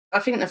I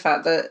think the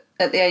fact that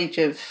at the age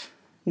of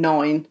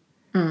 9,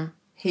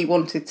 he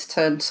wanted to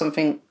turn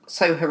something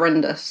so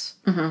horrendous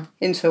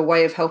into a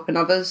way of helping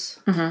others.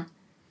 And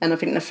I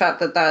think the fact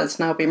that that has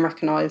now been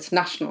recognised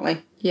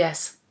nationally.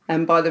 Yes.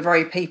 And by the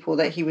very people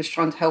that he was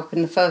trying to help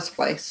in the first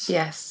place.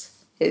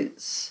 Yes. It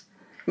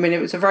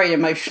was a very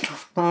emotional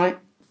night.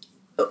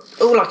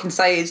 All I can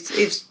say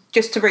is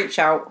just to reach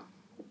out.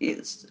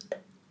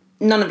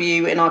 None of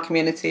you in our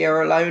community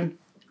are alone.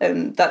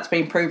 And that's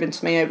been proven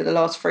to me over the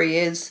last 3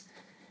 years.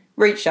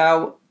 Reach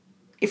out.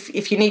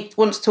 If you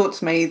want to talk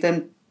to me,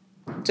 then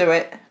do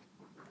it.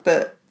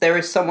 But there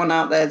is someone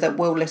out there that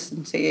will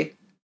listen to you.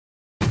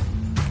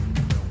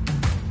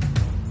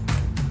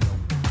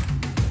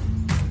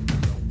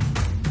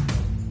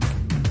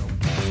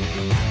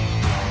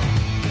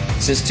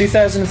 Since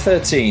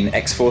 2013,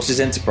 X-Forces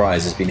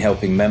Enterprise has been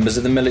helping members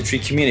of the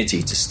military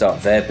community to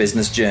start their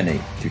business journey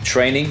through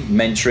training,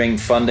 mentoring,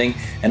 funding,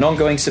 and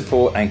ongoing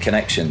support and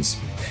connections.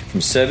 From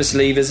service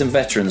leavers and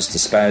veterans to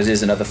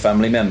spouses and other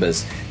family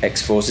members,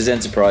 X-Forces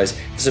Enterprise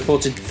has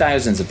supported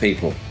thousands of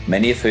people,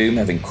 many of whom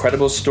have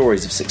incredible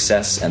stories of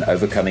success and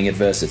overcoming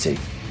adversity.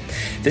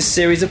 This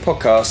series of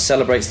podcasts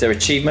celebrates their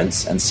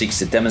achievements and seeks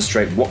to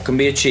demonstrate what can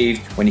be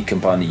achieved when you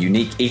combine the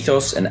unique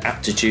ethos and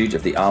aptitude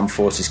of the armed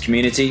forces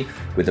community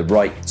with the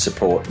right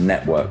support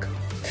network.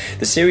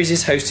 The series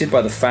is hosted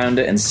by the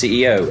founder and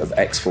CEO of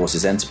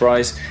X-Forces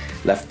Enterprise,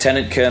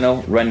 Lieutenant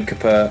Colonel Ren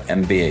Kapur,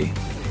 MBE.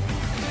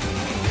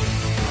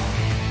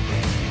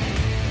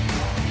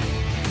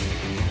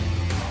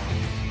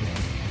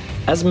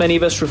 As many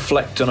of us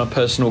reflect on our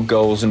personal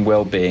goals and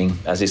well-being,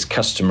 as is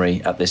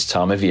customary at this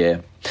time of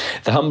year,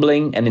 the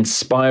humbling and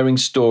inspiring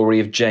story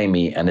of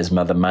Jamie and his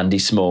mother Mandy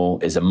Small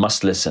is a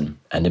must-listen,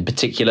 and in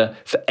particular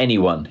for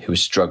anyone who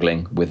is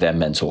struggling with their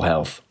mental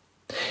health.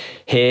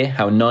 Hear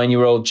how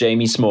 9-year-old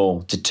Jamie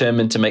Small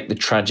determined to make the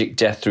tragic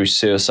death through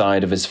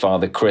suicide of his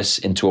father Chris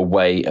into a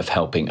way of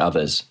helping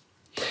others.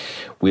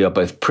 We are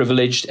both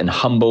privileged and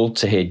humbled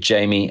to hear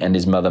Jamie and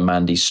his mother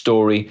Mandy's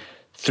story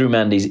through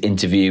Mandy's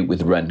interview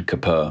with Ren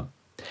Kapur.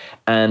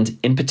 And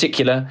in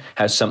particular,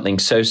 how something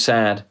so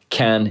sad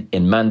can,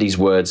 in Mandy's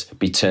words,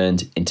 be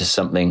turned into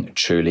something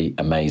truly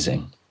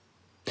amazing.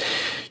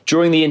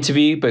 During the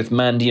interview, both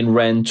Mandy and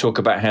Ren talk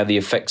about how the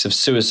effects of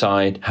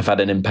suicide have had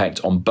an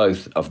impact on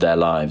both of their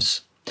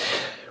lives.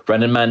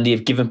 Ren and Mandy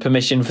have given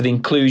permission for the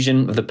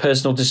inclusion of the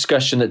personal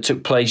discussion that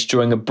took place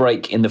during a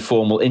break in the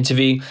formal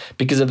interview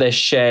because of their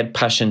shared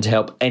passion to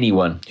help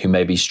anyone who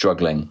may be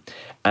struggling.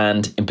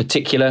 And in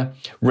particular,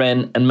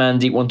 Ren and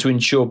Mandy want to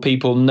ensure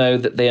people know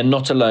that they are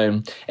not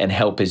alone and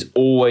help is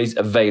always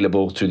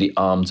available through the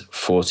armed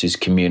forces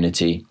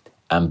community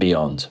and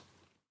beyond.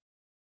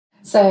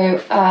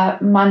 So,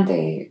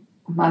 Mandy,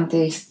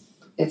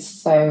 it's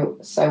so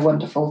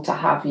wonderful to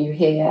have you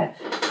here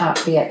at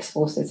the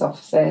X-Forces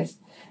offices.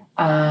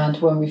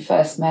 And when we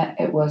first met,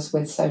 it was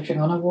with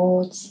Soldiering On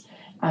Awards,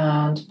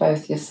 and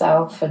both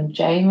yourself and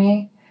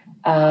Jamie,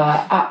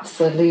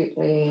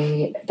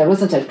 absolutely, there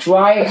wasn't a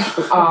dry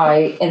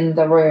eye in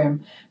the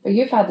room. But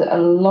you've had a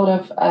lot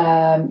of,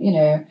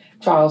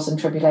 trials and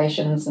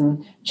tribulations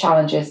and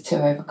challenges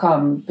to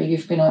overcome. But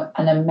you've been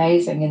an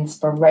amazing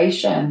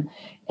inspiration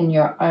in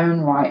your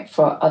own right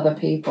for other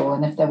people.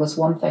 And if there was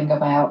one thing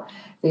about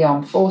the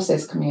armed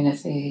forces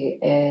community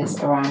is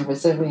around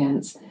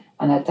resilience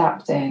and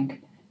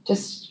adapting.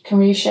 Just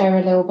can you share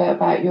a little bit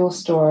about your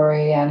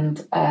story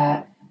and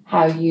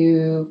how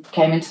you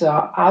came into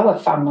our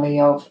family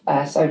of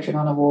Soldiering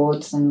On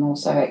Awards and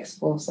also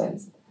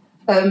X-Forces?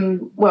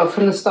 Well,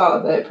 from the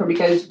start of it probably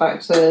goes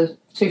back to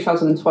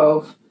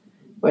 2012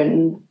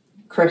 when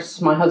Chris,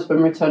 my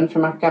husband, returned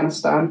from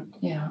Afghanistan.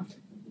 Yeah.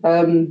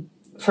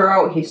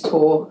 Throughout his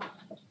tour,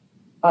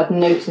 I'd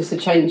noticed a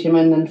change in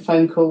him and the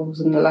phone calls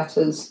and the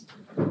letters,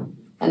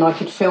 and I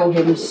could feel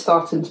him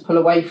starting to pull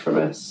away from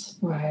us.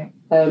 Right.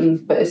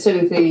 But as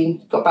soon as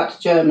he got back to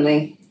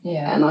Germany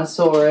and I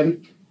saw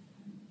him,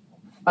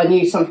 I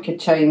knew something had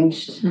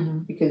changed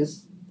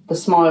because the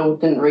smile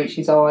didn't reach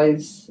his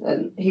eyes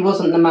and he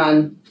wasn't the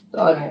man that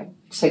I'd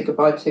said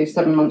goodbye to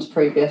 7 months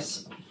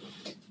previous.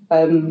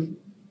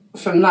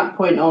 From that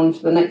point on,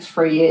 for the next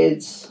 3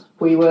 years,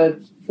 we were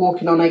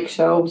walking on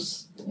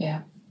eggshells.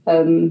 Yeah.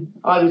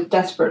 I was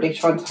desperately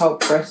trying to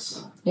help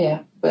Chris.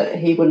 Yeah. But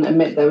he wouldn't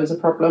admit there was a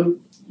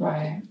problem.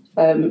 Right.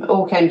 It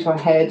all came to a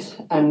head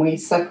and we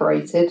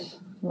separated.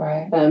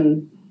 Right.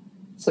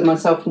 So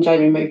myself and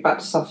Jamie moved back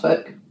to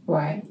Suffolk.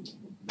 Right.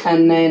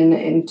 And then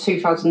in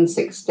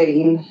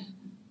 2016,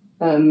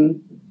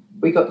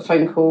 we got the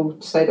phone call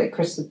to say that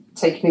Chris had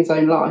taken his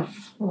own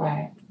life.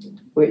 Right.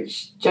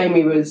 Which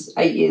Jamie was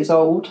 8 years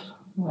old.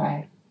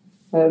 Right.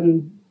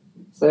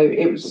 So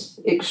it was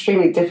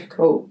extremely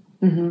difficult.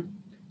 Mm-hmm.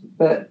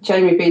 But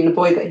Jamie, being the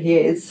boy that he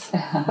is,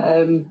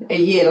 a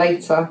year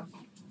later,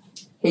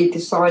 he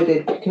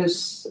decided,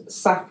 because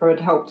SAFA had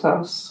helped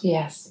us,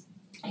 yes,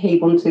 he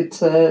wanted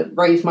to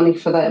raise money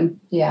for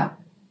them. Yeah.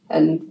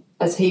 And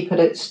as he put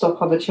it,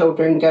 stop other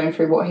children going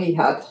through what he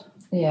had.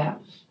 Yeah.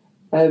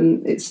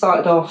 It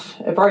started off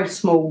a very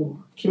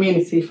small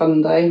community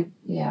fund day.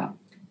 Yeah.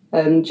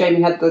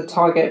 Jamie had the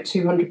target of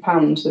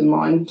 £200 in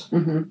mind.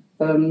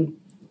 Mm-hmm.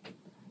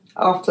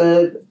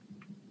 After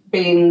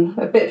being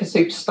a bit of a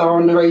superstar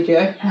on the radio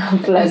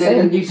and in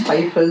the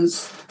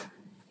newspapers,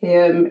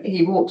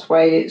 he walked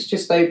away. It's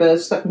just over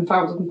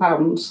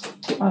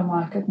 £7,000. Oh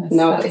my goodness!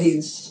 Now that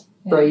he's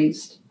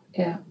raised.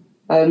 Yeah.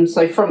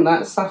 So from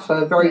that,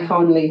 SAFA very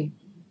kindly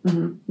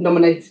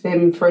nominated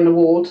him for an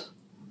award.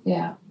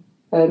 Yeah.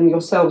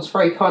 Yourselves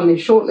very kindly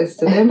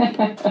shortlisted him.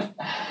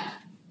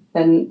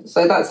 And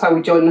so that's how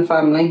we joined the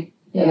family.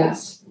 Yeah.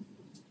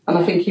 And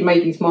I think he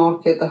made his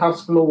mark at the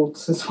House of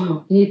Lords as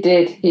well. He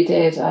did.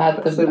 I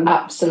had the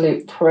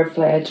absolute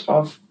privilege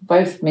of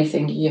both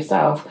meeting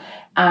yourself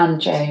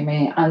and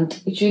Jamie. And,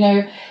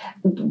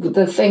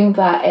 the thing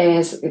that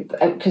is,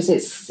 because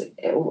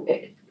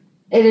it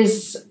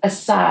is a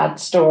sad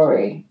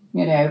story,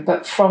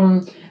 but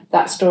from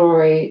that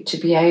story to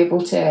be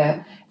able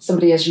to,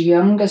 somebody as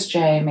young as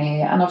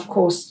Jamie, and of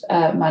course,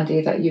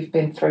 Mandy, that you've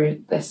been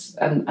through this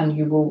and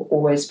you will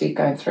always be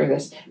going through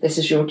this. This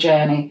is your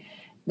journey.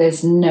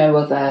 There's no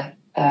other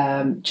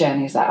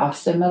journeys that are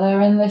similar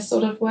in this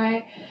sort of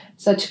way.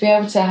 So to be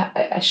able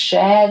to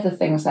share the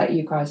things that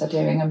you guys are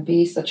doing and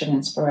be such an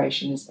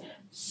inspiration is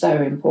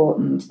so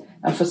important.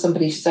 And for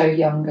somebody so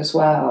young as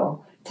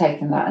well,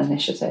 taking that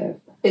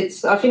initiative. I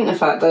think the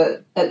fact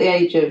that at the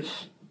age of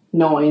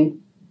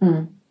 9,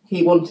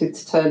 he wanted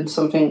to turn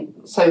something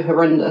so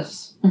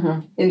horrendous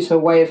into a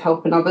way of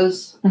helping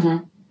others.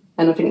 And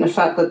I think the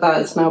fact that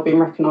has now been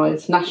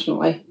recognised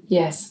nationally.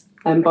 Yes.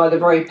 And by the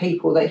very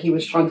people that he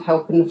was trying to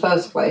help in the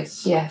first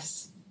place.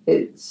 Yes.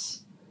 It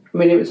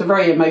was a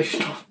very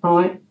emotional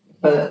night.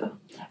 But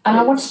and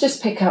I want to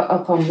just pick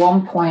up on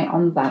one point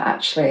on that,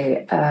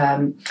 actually.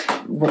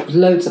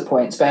 Loads of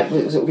points, but,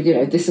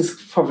 this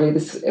is probably,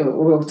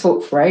 we'll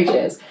talk for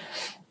ages.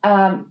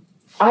 I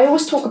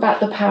always talk about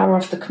the power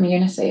of the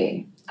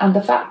community and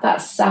the fact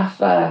that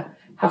SAFA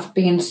have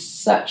been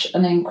such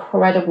an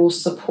incredible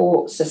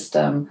support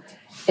system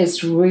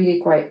is really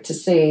great to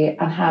see,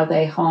 and how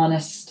they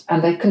harnessed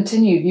and they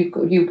continue.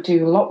 You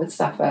do a lot with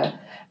SAFA,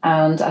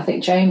 and I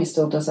think Jamie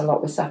still does a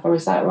lot with SAFA.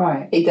 Is that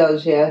right? He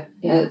does, yeah.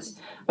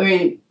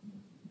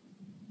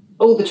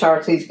 All the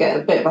charities get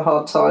a bit of a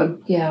hard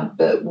time. Yeah.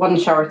 But one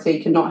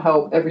charity cannot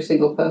help every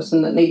single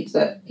person that needs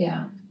it.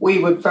 Yeah. We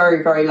were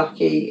very, very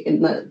lucky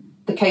in that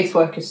the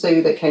caseworker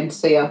Sue that came to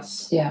see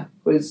us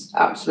was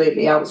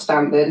absolutely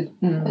outstanding.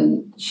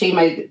 And she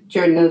made,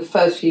 during the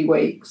first few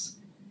weeks,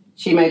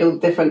 she made all the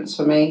difference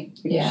for me.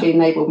 She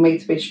enabled me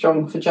to be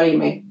strong for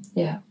Jamie,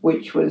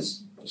 which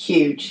was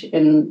huge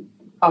in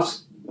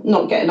us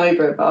not getting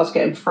over it, but us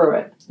getting through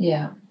it.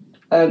 Yeah.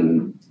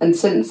 And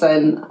since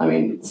then,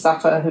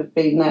 SAFA have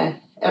been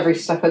there every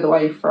step of the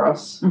way for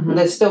us. And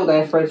they're still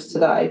there for us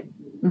today.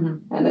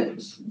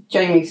 And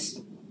Jamie's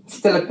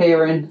still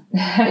appearing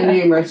in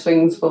numerous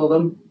things for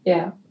them.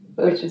 Yeah,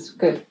 which is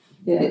good.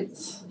 Yeah.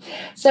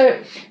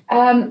 So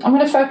I'm going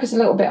to focus a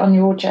little bit on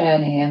your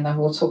journey, and then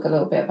we'll talk a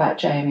little bit about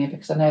Jamie,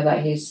 because I know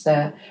that he's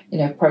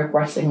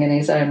progressing in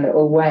his own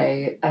little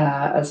way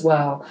as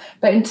well.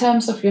 But in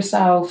terms of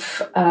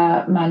yourself,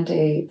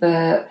 Mandy,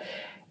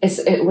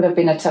 it would have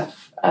been a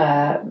tough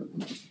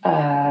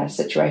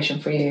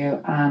situation for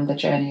you and the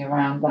journey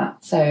around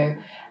that. So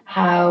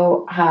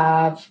how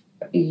have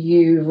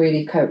you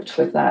really coped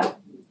with that?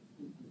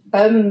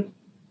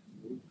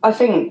 I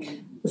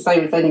think the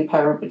same as any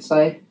parent would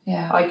say.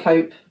 Yeah. I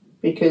cope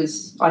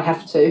because I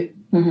have to.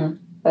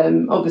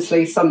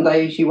 Obviously, some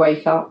days you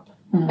wake up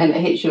and it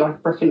hits you like a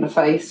brick in the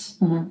face.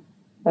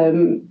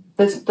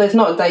 There's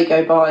not a day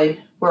go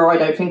by where I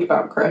don't think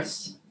about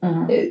Chris.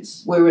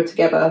 We were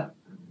together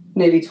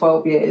nearly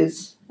 12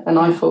 years, and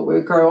I thought we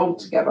would grow old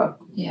together.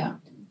 Yeah.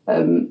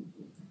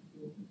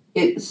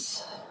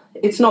 It's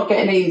not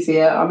getting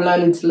easier. I'm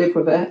learning to live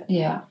with it.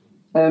 Yeah.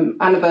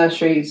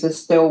 Anniversaries are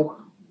still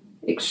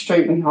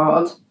extremely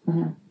hard.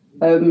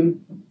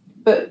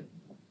 But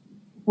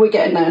we're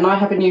getting there, and I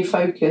have a new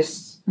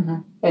focus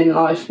in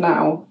life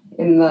now,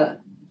 in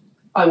that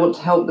I want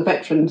to help the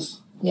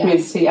veterans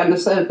community and the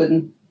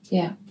Serban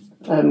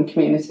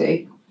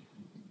community.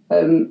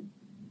 I'm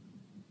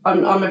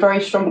a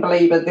very strong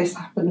believer this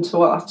happened to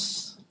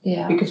us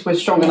because we're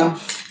strong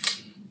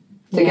enough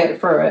to get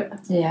through it.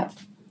 Yeah.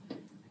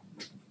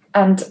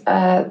 And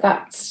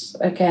that's,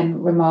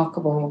 again,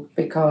 remarkable,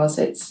 because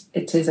it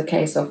is a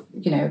case of,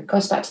 it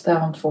goes back to the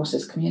armed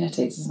forces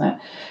communities, isn't it?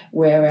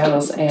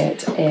 Whereas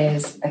it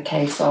is a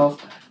case of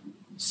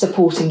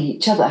supporting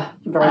each other.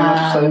 Very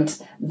much so.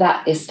 And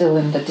that is still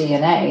in the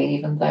DNA,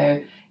 even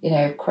though,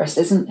 Chris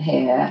isn't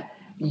here,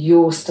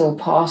 you're still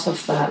part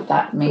of that.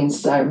 That means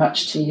so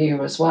much to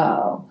you as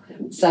well.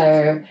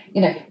 So,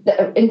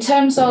 in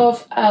terms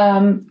of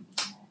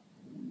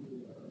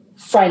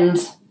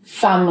friends,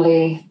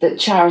 family, the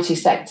charity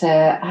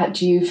sector,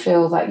 do you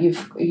feel that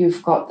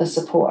you've got the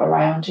support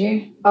around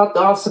you?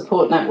 Our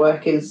support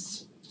network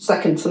is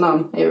second to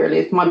none. It really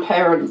is. My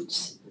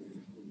parents,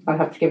 I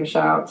have to give a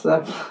shout out to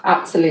them.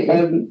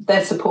 Absolutely.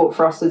 Their support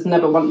for us has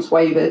never once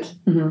wavered.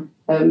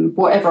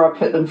 Whatever I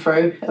put them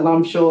through, and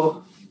I'm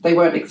sure they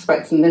weren't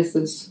expecting this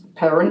as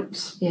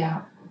parents.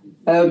 Yeah.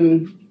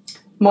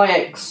 My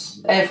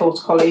ex-Air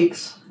Force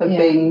colleagues have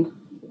been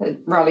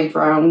rallied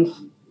round,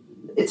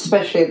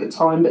 especially at the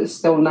time, but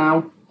still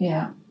now.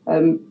 Yeah.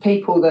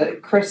 People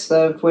that Chris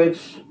served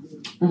with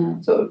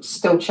sort of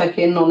still check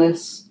in on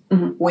us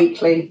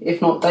weekly,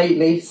 if not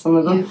daily, some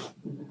of them.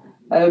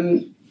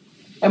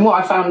 And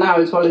what I found now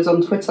as well is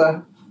on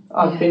Twitter,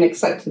 I've been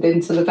accepted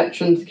into the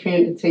veterans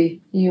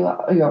community.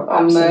 You're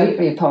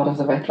absolutely a part of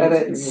the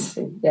veterans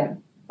community. Yeah.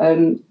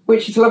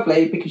 Which is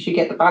lovely because you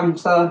get the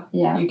banter,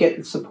 you get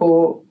the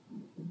support.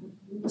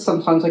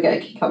 Sometimes I get a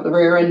kick up the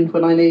rear end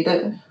when I need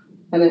it,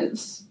 and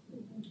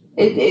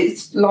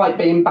it's like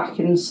being back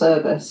in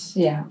service.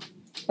 Yeah.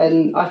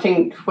 And I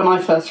think when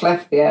I first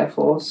left the Air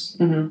Force,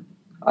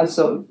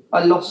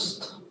 I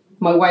lost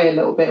my way a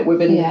little bit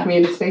within the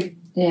community.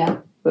 Yeah.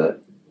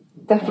 But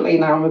definitely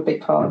now I'm a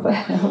big part of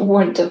it.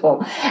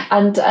 Wonderful.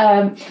 And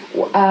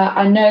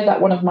I know that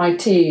one of my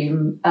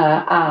team,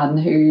 Anne,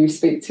 who you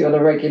speak to on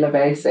a regular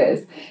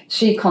basis,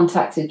 she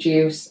contacted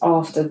you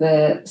after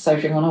the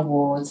Soldiering On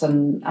Awards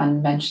and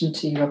mentioned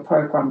to you a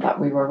programme that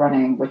we were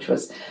running, which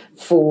was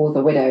for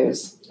the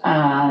widows.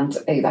 And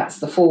that's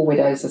the 4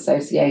 widows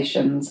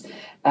associations,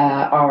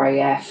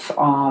 RAF,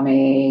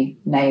 Army,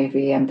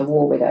 Navy and the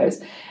War Widows.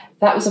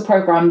 That was a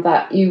programme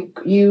that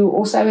you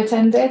also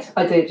attended?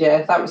 I did,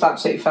 yeah. That was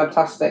absolutely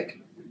fantastic.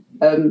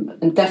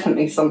 And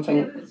definitely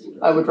something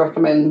I would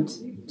recommend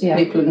to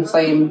people in the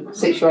same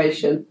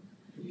situation.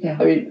 Yeah.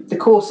 I mean, the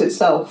course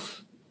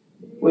itself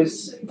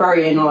was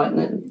very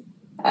enlightening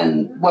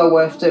and well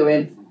worth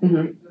doing.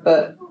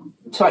 But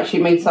to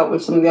actually meet up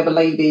with some of the other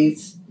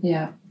ladies,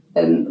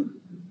 and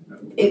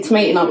it's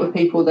meeting up with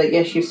people that,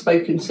 yes, you've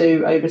spoken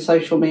to over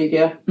social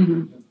media,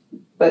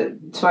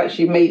 but to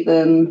actually meet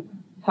them,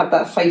 have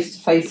that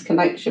face-to-face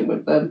connection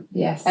with them.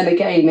 Yes. And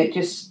again, it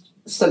just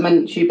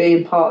cements you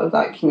being part of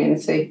that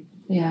community.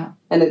 Yeah.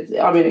 And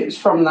it's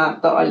from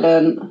that I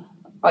learned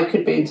I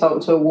could be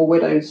entitled to a War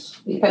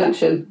Widows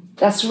pension.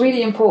 That's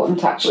really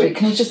important, actually.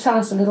 Can you just tell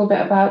us a little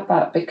bit about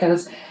that?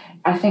 Because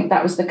I think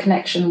that was the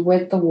connection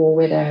with the War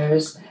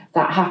Widows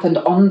that happened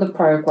on the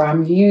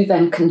programme. You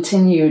then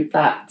continued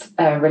that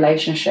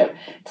relationship.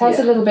 Tell us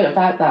a little bit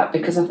about that,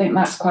 because I think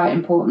that's quite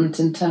important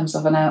in terms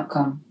of an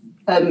outcome.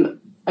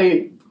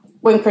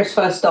 When Chris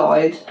first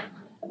died,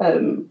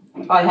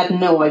 I had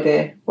no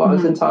idea what I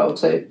was entitled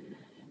to.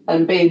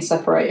 And being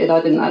separated, I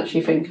didn't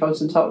actually think I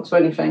was entitled to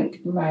anything.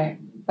 Right.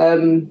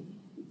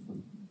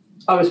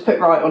 I was put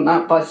right on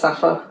that by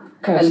SAFA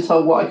and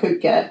told what I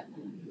could get.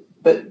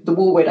 But the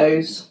War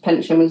Widows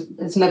pension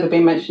has never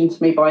been mentioned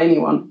to me by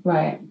anyone.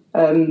 Right.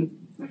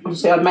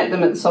 Obviously, I met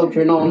them at the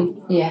Soldiering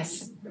On.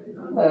 Yes.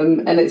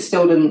 And it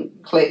still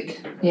didn't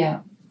click.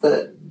 Yeah.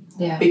 That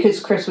because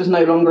Chris was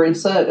no longer in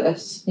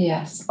service.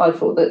 Yes. I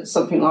thought that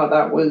something like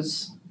that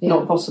was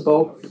not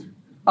possible.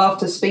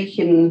 After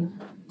speaking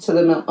to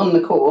them on the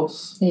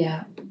course,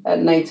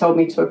 and they told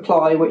me to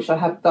apply, which I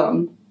have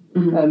done.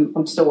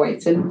 I'm still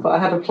waiting, but I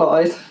have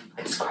applied.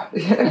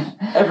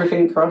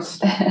 Everything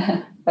crossed.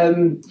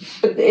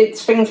 But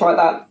it's things like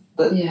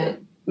that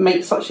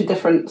make such a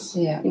difference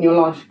in your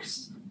life.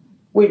 Cause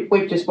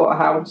we've just bought a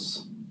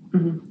house,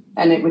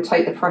 and it would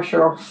take the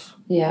pressure off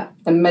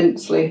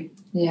immensely.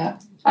 Yeah.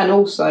 And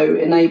also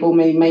enable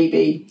me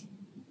maybe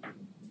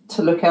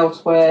to look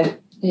elsewhere,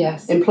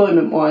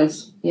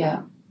 employment-wise,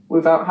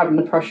 without having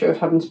the pressure of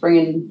having to bring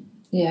in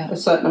a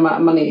certain amount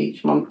of money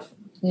each month.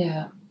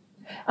 Yeah.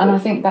 And I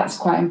think that's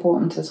quite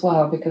important as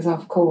well, because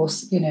of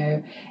course,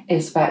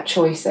 it's about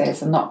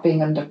choices and not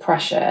being under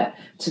pressure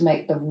to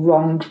make the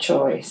wrong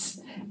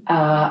choice.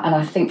 And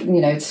I think,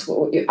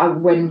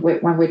 when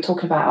we're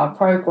talking about our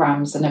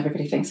programs and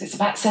everybody thinks it's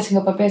about setting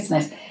up a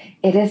business,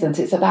 it isn't.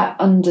 It's about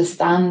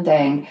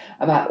understanding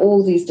about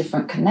all these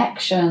different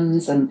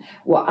connections and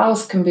what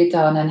else can be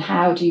done and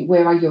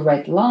where are your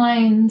red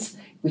lines.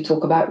 We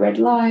talk about red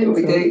lines.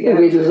 We do,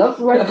 We love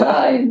red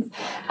lines.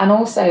 And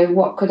also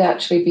what could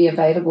actually be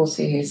available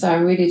to you. So I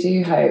really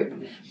do hope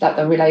that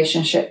the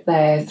relationship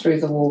there through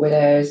the War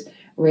Widows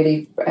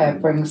really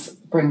brings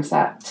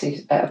that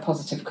to a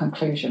positive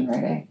conclusion,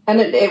 really.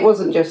 And it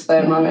wasn't just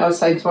them. I was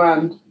saying to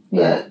Anne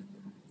that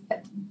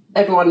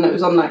everyone that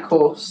was on that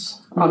course,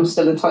 I'm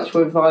still in touch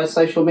with via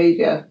social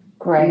media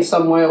in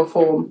some way or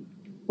form,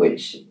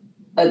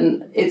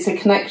 and it's a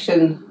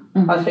connection,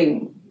 I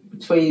think,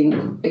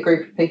 between a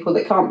group of people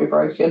that can't be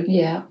broken.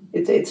 Yeah.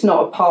 It's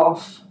not a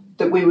path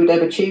that we would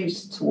ever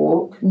choose to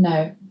walk.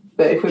 No.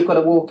 But if we've got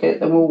to walk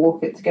it, then we'll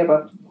walk it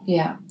together.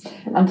 Yeah.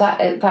 And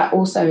that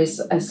also is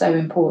so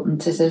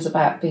important. It is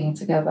about being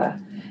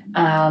together.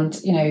 And,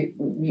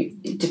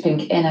 dipping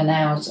in and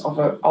out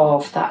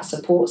of that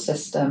support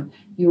system,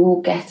 you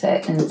all get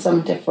it in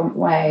some different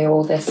way,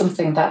 or there's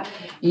something that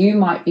you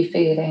might be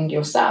feeling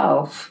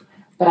yourself,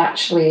 but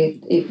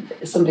actually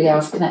somebody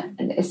else can.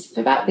 It's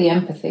about the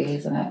empathy,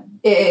 isn't it?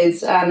 It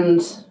is, and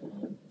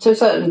to a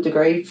certain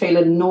degree,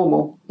 feeling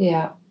normal.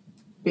 Yeah.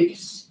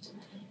 Because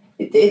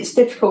it's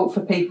difficult for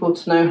people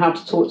to know how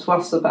to talk to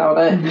us about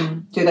it. Mm-hmm.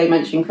 Do they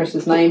mention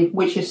Chris's name,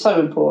 which is so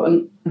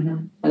important?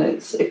 Mm-hmm. And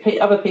it's if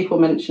other people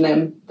mention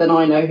him, then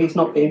I know he's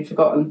not being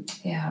forgotten.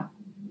 Yeah.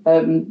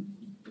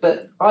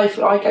 But I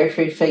go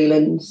through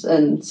feelings,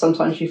 and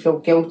sometimes you feel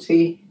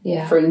guilty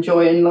for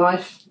enjoying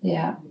life.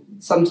 Yeah.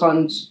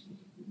 Sometimes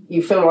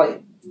you feel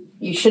like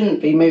you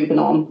shouldn't be moving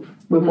on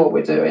with what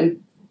we're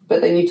doing,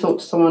 but then you talk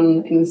to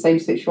someone in the same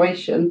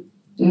situation,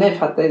 and they've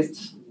had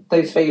those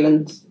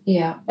feelings.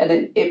 Yeah.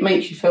 And it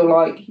makes you feel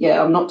like,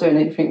 I'm not doing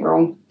anything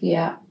wrong.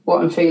 Yeah.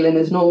 What I'm feeling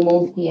is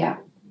normal. Yeah.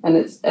 And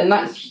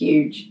that's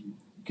huge,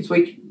 because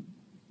we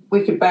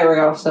could bury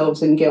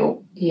ourselves in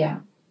guilt. Yeah.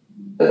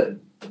 But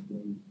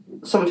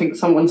something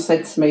someone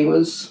said to me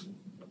was,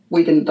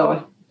 we didn't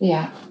die.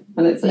 Yeah.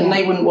 And and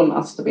they wouldn't want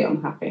us to be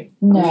unhappy.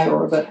 No. I'm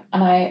sure of it.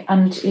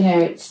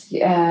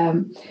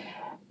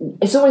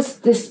 It's always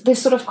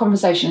this sort of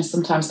conversation is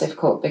sometimes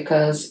difficult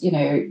because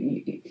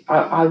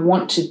I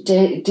want to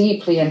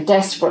deeply and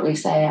desperately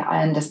say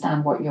I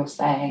understand what you're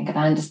saying and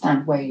I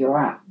understand where you're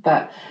at,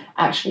 but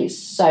actually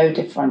it's so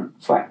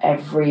different for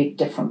every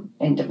different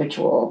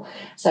individual.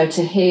 So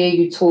to hear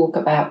you talk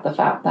about the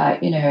fact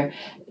that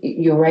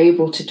you're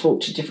able to talk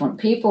to different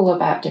people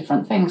about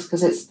different things,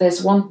 because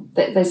there's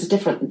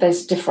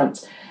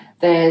difference.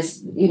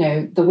 There's,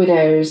 the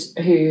widows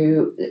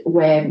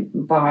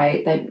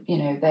whereby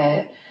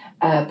their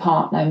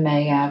partner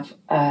may have,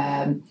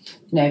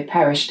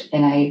 perished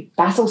in a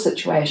battle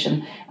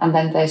situation. And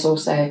then there's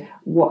also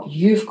what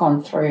you've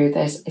gone through.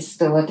 There's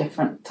still a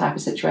different type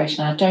of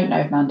situation. I don't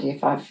know, Mandy,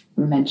 if I've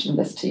mentioned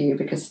this to you,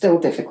 because it's still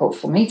difficult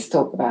for me to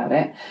talk about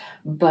it.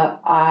 But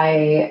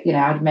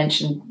I'd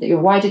mentioned,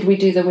 why did we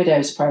do the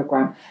widows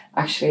program?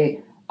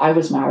 Actually, I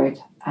was married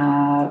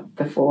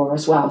before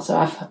as well, so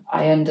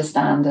I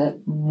understand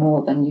it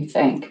more than you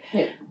think.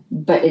 Yeah.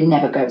 But it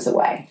never goes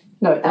away.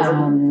 No, it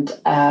doesn't.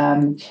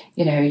 And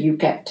you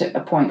get to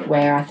a point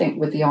where I think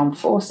with the armed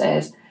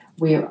forces,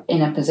 we're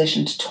in a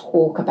position to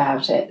talk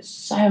about it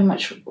so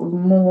much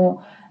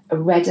more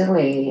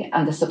readily,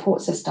 and the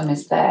support system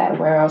is there,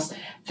 whereas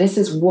this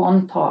is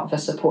one part of a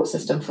support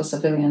system for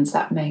civilians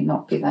that may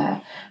not be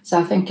there. So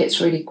I think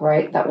it's really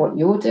great that what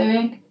you're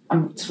doing,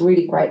 and it's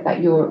really great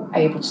that you're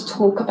able to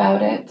talk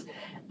about it.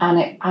 And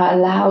it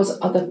allows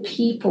other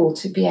people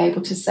to be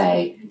able to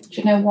say,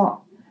 do you know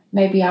what?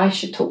 Maybe I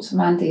should talk to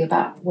Mandy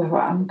about what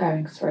I'm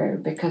going through,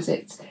 because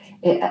it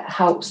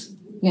helps,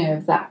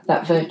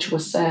 that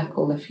virtuous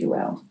circle, if you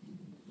will.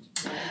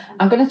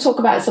 I'm going to talk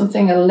about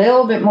something a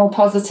little bit more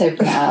positive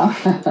now,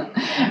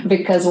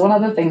 because one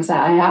of the things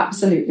that I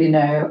absolutely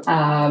know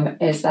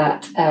is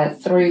that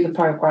through the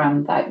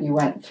program that you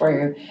went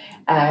through,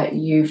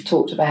 you've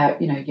talked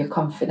about, your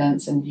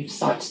confidence, and you've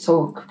started to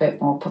talk a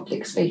bit more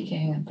public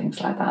speaking and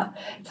things like that.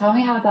 Tell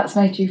me how that's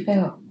made you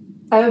feel.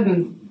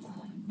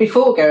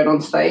 Before going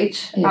on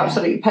stage,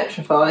 absolutely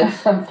petrified.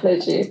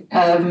 Bless you.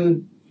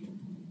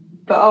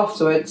 But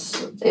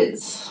afterwards,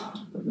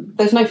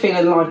 there's no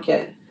feeling like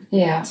it.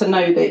 Yeah. To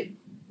know that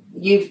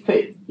you've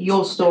put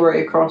your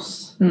story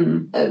across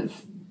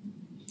of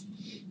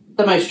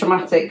the most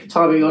traumatic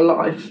time of your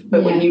life,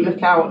 but when you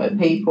look out at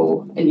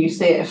people and you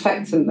see it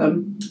affecting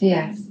them,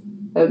 yes.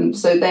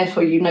 So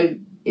therefore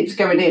it's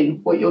going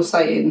in. What you're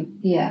saying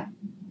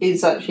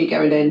is actually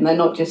going in. They're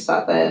not just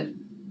sat there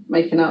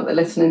making out they're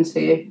listening to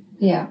you.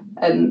 Yeah.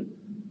 And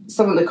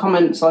some of the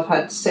comments I've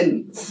had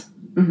since,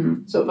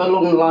 sort of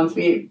along the lines of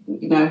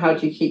how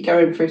do you keep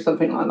going through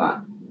something like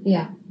that?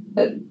 Yeah.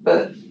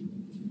 But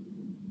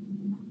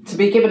to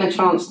be given a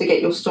chance to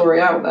get your story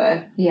out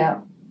there,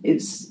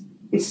 it's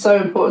so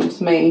important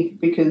to me,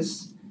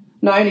 because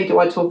not only do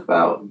I talk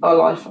about our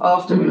life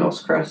after we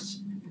lost Chris,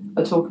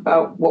 I talk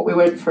about what we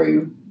went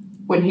through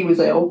when he was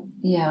ill.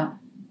 Yeah.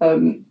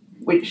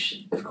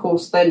 Which of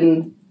course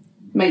then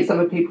makes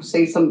other people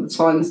see some of the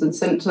signs and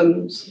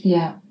symptoms.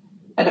 Yeah.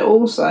 And it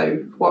also,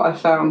 what I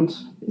found,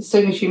 as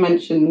soon as you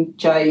mention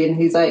Jay and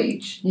his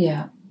age,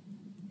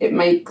 it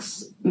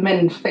makes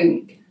men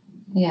think.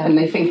 Yeah. And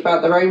they think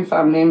about their own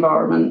family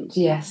environment.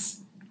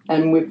 Yes.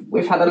 And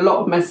we've had a lot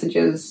of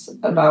messages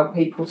about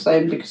people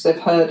saying because they've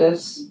heard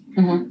us,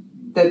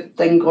 they've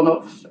then gone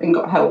off and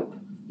got help.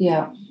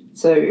 Yeah.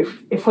 So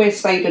if we're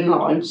saving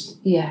lives,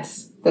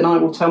 then I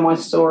will tell my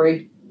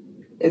story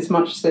as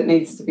much as it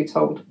needs to be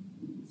told.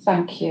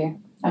 Thank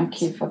you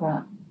for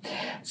that.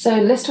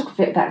 So let's talk a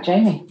bit about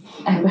Jamie.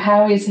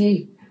 How is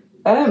he?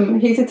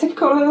 He's a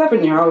typical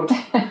 11-year-old,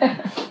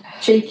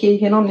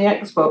 cheeky and on the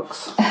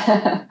Xbox.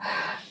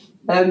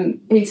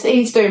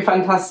 He's doing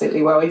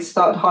fantastically well. He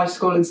started high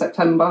school in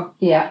September.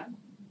 Yeah.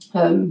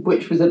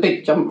 Which was a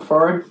big jump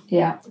for him.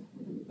 Yeah.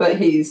 But I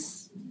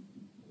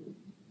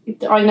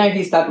know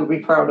his dad would be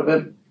proud of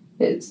him.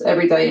 It's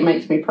every day he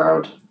makes me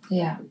proud.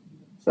 Yeah.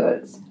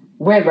 So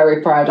we're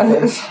very proud of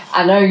him.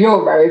 I know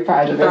you're very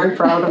proud of him. Very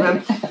proud of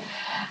him.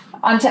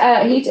 And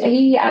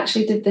he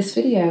actually did this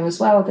video as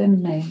well,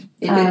 didn't he?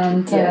 He did.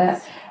 And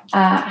yes.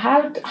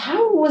 How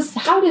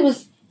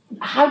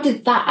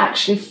did that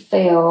actually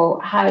feel?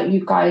 How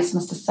you guys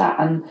must have sat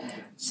and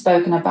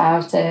spoken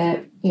about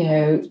it.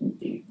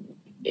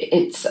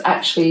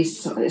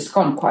 it's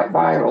gone quite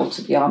viral,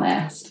 to be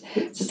honest.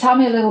 So tell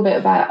me a little bit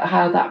about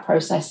how that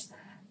process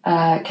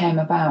came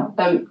about.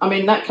 I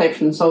mean, that came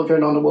from the Soldier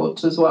and Honour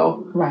Awards as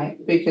well. Right.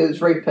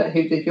 Because Rupert,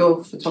 who did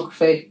your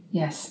photography,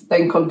 Yes,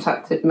 then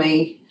contacted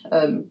me.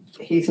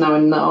 He's now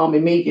in the Army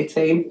media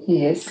team.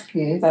 he is.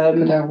 Good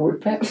old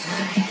Rupert.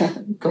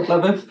 God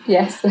love him.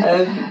 Yes.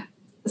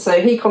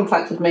 So he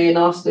contacted me and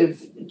asked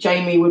if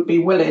Jamie would be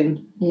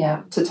willing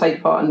Yeah. to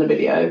take part in the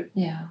video.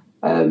 Yeah.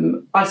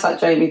 I sat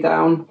Jamie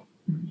down.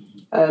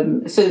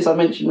 As soon as I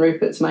mentioned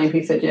Rupert's name,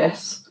 he said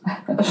yes.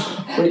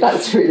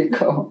 That's really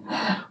cool.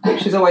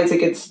 Which is always a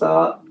good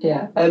start.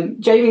 Yeah.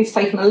 Jamie's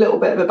taken a little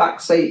bit of a back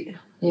seat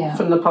Yeah.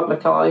 from the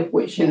public eye,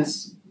 which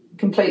is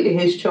completely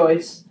his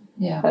choice,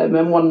 Yeah.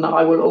 and one that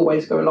I will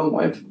always go along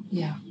with.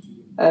 Yeah.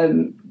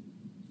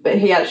 But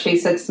he actually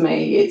said to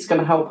me, it's going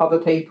to help other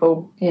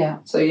people. Yeah.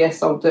 So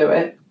yes, I'll do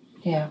it.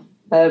 Yeah.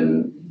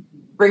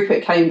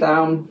 Rupert came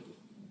down.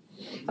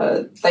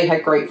 They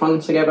had great fun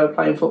together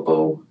playing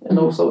football and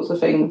all sorts of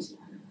things.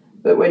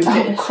 But when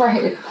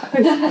Great.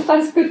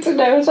 That's good to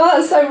know as well.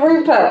 That's so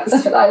Rupert.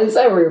 That is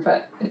so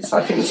Rupert. it's,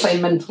 I think, the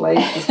same mental age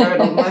is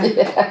going on there.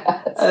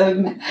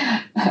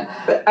 Yes.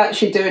 But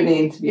actually doing the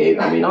interview,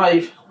 I mean,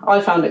 I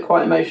found it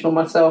quite emotional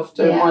myself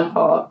doing my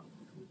part.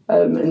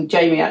 And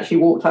Jamie actually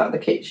walked out of the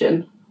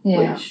kitchen,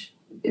 which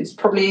is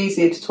probably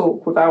easier to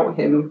talk without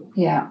him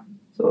Yeah.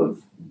 sort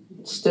of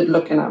stood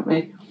looking at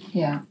me.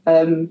 Yeah.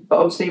 But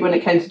obviously when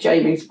it came to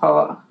Jamie's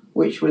part,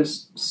 which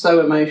was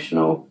so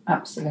emotional,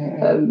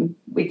 Absolutely.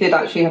 we did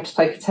actually have to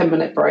take a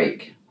 10-minute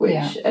break,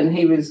 and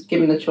he was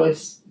given the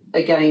choice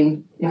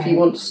again, if you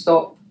want to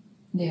stop,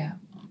 Yeah.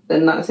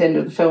 then that's the end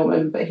of the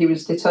filming. But he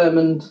was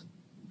determined.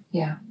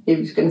 Yeah. He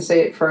was going to see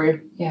it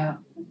through, Yeah.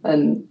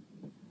 and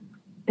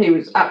he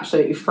was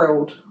absolutely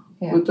thrilled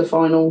with the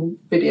final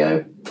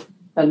video,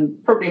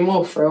 and probably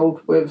more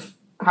thrilled with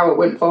how it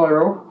went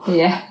viral,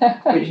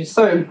 Yeah. which is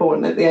so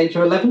important at the age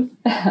of 11.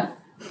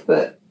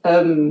 But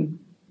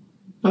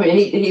I mean,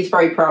 he's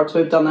very proud to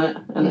have done it,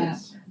 and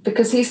it's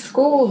Because his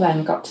school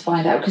then got to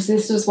find out, because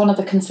this was one of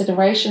the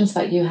considerations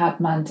that you had,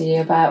 Mandy,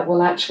 about,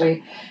 well,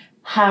 actually,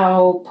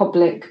 how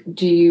public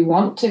do you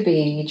want to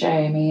be,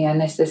 Jamie?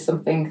 And is this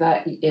something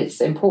that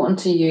it's important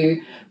to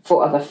you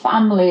for other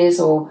families,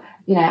 or,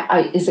 you know,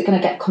 is it going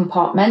to get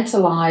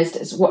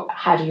compartmentalised?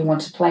 How do you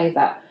want to play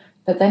that?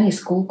 But then his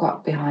school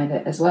got behind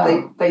it as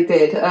well. They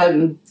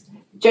did.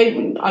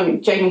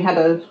 Jamie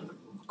had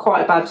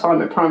quite a bad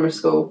time at primary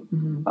school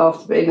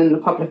after being in the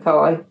public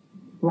eye.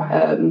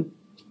 Right.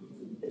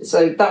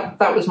 So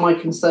that was my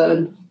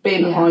concern.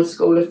 Being at high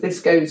school, if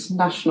this goes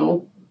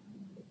national,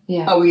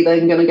 are we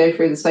then going to go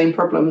through the same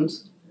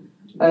problems?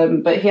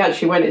 But he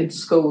actually went into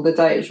school the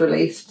day it was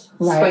released,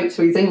 spoke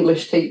to his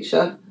English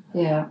teacher,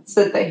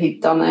 said that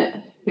he'd done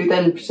it, who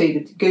then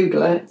proceeded to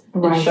Google it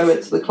and show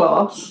it to the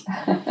class.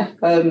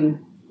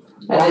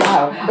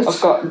 Wow, I've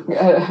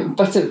got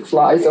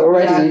butterflies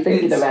already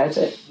thinking about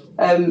it.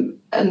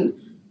 And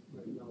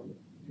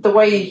the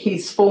way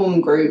his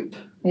form group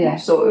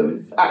sort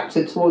of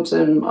acted towards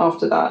him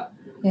after that,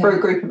 for a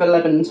group of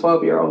 11 and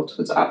 12-year-olds,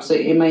 was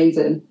absolutely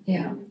amazing.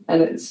 Yeah.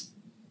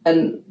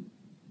 And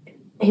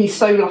he's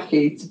so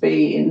lucky to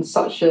be in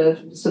such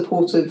a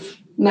supportive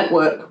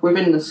network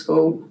within the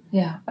school.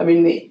 Yeah. I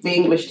mean, the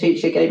English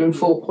teacher gave him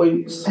 4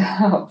 points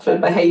for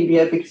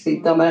behaviour because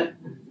he'd done it.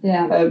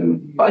 Yeah.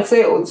 But I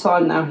see it all the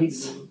time now.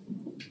 He's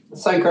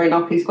so grown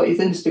up. He's got his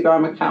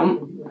Instagram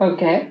account.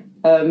 Okay.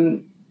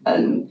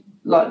 And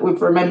like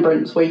with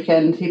Remembrance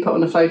Weekend, he put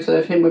on a photo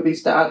of him with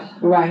his dad.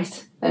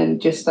 Right.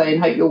 And just saying,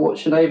 hope you're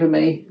watching over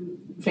me,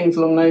 things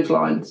along those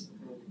lines.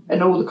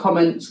 And all the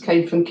comments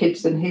came from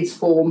kids in his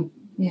form.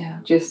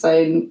 Yeah. Just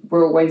saying,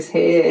 we're always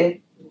here.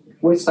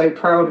 We're so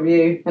proud of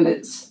you. And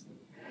it's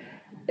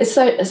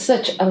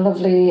such a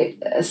lovely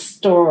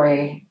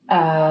story.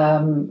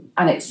 And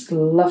it's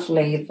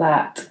lovely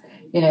that,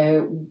 you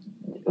know,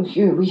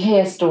 we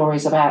hear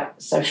stories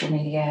about social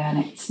media and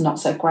it's not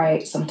so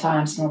great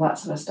sometimes and all that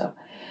sort of stuff.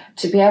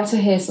 To be able to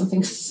hear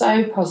something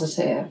so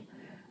positive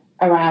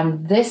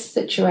around this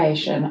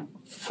situation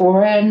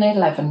for an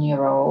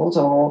 11-year-old,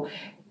 or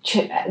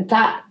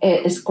that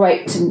is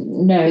great to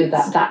know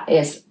that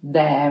is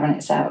there and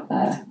it's out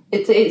there.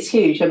 It's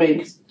huge. I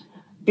mean,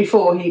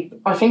 before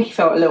I think he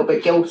felt a little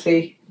bit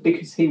guilty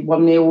because he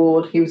won the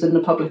award. He was in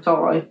the public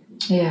eye.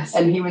 Yes.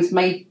 And he was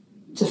made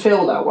to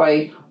feel that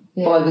way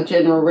by the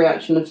general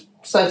reaction of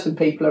certain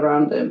people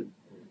around him.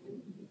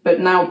 But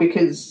now,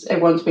 because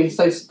everyone's been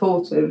so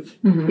supportive,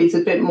 he's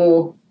a bit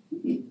more,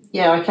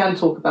 I can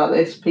talk about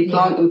this. People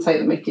aren't going to take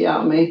the mickey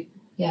out of me.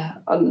 Yeah.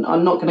 I'm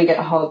not going to get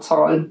a hard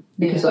time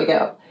because I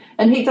get up.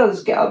 And he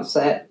does get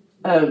upset.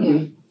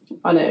 I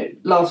know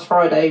last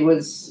Friday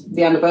was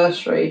the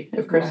anniversary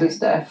of Chris's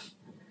death.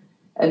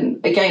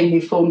 And again,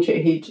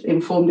 he'd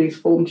informed his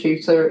form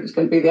tutor it was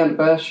going to be the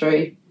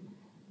anniversary.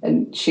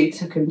 And she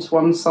took him to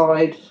one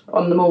side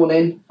on the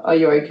morning. Are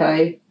you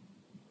okay?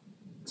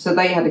 So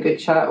they had a good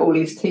chat. All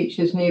his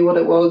teachers knew what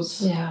it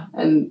was. Yeah.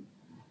 And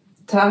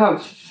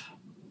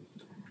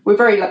we're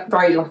very,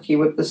 very lucky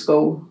with the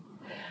school.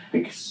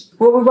 because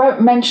Well, we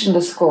won't mention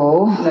the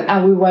school No.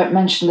 and we won't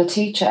mention the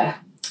teacher.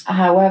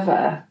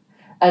 However,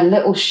 a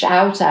little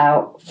shout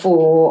out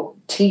for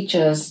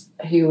teachers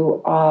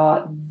who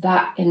are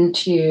that in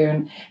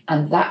tune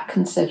and that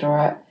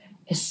considerate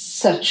is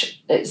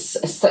such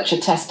a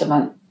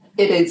testament.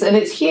 it is, and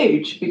it's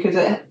huge because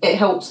it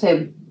helps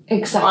him.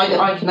 Exactly.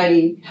 I can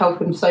only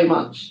help him so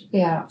much.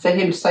 Yeah. For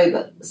him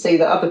to see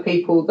that other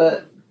people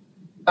that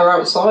are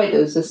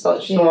outsiders as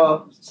such to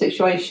our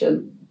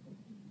situation,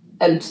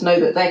 and to know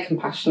that they're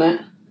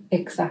compassionate,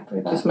 Exactly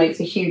that. just makes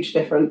a huge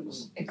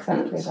difference.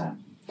 Exactly that.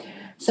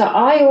 So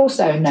I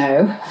also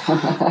know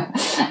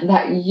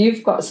that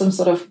you've got some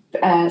sort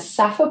of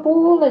Safa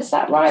ball, is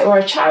that right? Or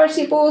a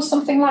charity ball,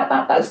 something like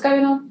that that's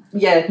going on?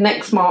 Yeah,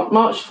 next March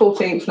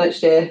 14th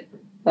next year,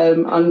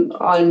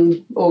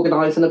 I'm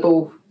organising a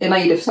ball in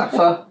aid of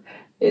Safa.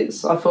 I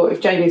thought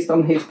if Jamie's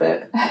done his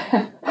bit,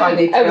 I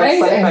need to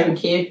say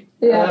thank you.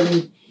 Yeah.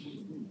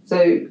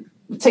 So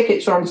the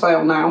tickets are on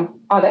sale now.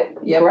 Are they?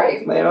 Yeah,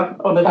 Great. they are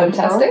on a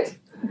Fantastic.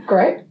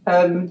 Great.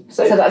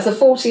 So that's the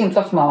 14th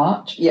of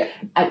March. Yeah.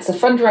 It's a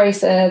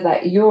fundraiser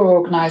that you're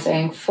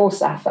organising for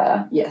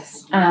Safa.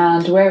 Yes.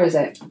 And where is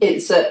it?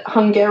 It's at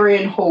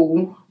Hungarian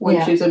Hall,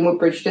 which is in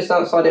Woodbridge, just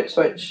outside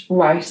Ipswich.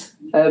 Right.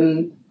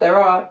 There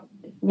are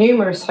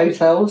numerous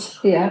hotels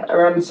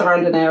around the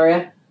surrounding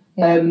area.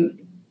 Yeah.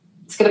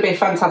 It's going to be a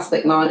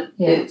fantastic night.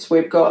 Yeah.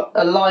 We've got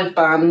a live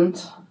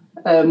band.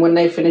 When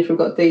they finish, we've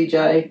got a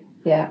DJ.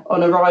 Yeah.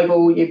 On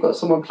arrival, you've got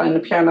someone playing the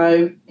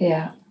piano.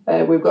 Yeah.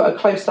 We've got a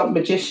close-up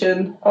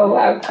magician. Oh,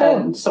 wow, cool.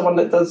 And someone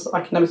that does,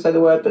 I can never say the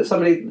word, but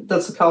somebody that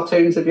does the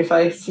cartoons of your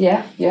face.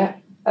 Yeah, yeah.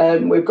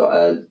 We've got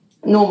a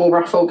normal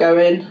raffle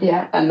going.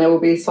 Yeah. And there will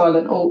be a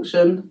silent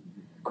auction.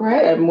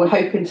 Great. We're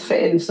hoping to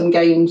fit in some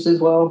games as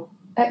well.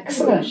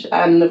 Excellent.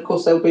 And, of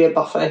course, there'll be a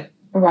buffet.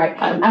 Right.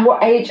 And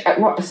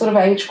what sort of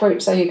age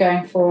groups are you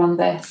going for on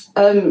this?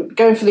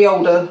 Going for the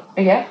older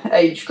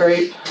age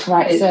group.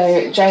 Right,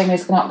 so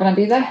Jamie's not going to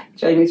be there?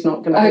 Jamie's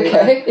not going to be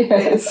there. Okay.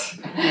 Yes.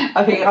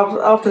 I think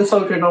after the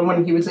soldiering on,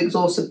 when he was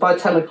exhausted by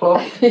 10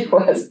 o'clock, He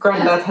was.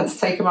 Grandad had to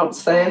take him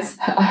upstairs.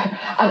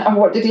 And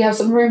what, did he have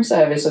some room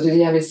service or did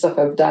he have his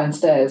supper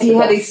downstairs? He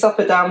had his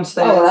supper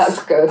downstairs. Oh,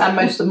 that's good. And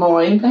most of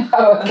mine.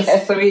 Oh,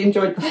 okay. So he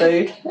enjoyed the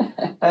food.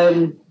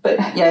 But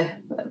yeah,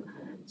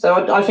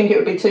 so I think it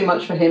would be too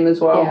much for him as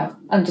well. Yeah,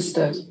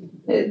 understood.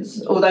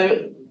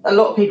 Although a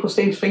lot of people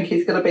seem to think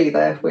he's going to be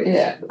there, which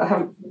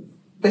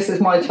this is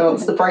my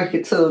chance to break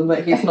it to them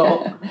that he's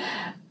not.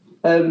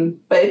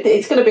 But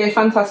it's going to be a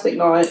fantastic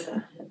night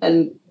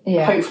and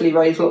hopefully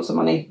raise lots of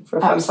money for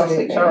a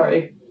fantastic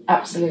charity.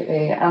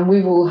 Absolutely. And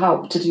we will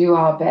help to do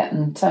our bit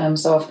in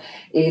terms of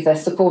either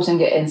supporting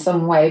it in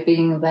some way,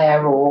 being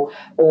there, or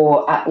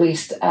at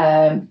least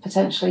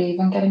potentially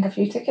even getting a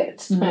few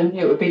tickets. And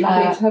it would be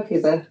lovely to have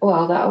you there.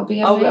 Well, that would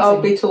be amazing.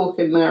 I'll be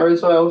talking there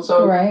as well,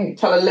 so I'll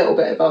tell a little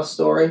bit of our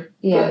story.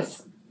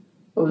 Yes.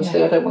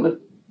 Obviously, I don't want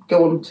to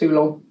go on too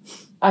long.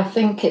 I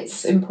think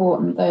it's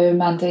important, though,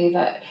 Mandy,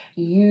 that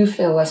you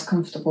feel as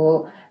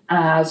comfortable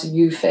as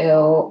you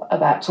feel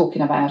about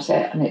talking about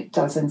it, and it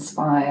does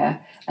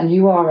inspire. And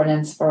you are an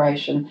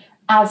inspiration,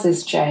 as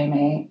is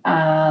Jamie.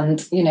 And,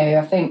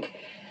 I think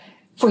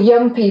for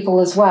young people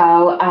as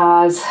well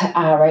as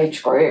our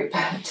age group,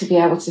 to be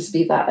able to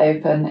be that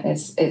open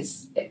is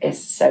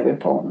so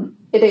important.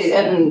 It is,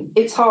 and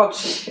it's hard,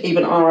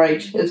 even our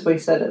age, as we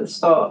said at the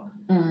start.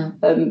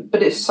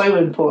 But it's so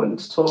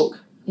important to talk.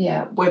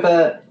 Yeah.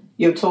 Whether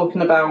you're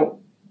talking about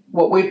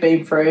what we've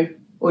been through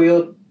or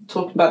you're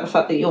talking about the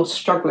fact that you're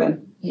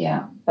struggling.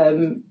 Yeah.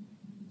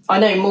 I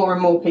know more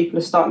and more people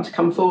are starting to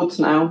come forwards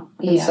now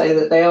and say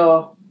that they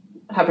are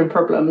having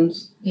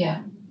problems.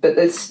 Yeah. But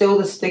there's still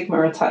the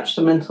stigma attached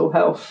to mental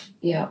health.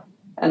 Yeah.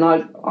 And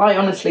I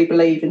honestly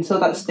believe until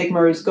that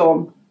stigma is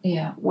gone,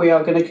 we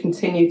are going to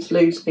continue to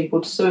lose people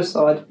to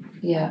suicide.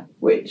 Yeah.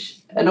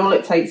 And all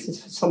it takes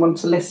is for someone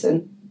to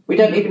listen. We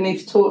don't even need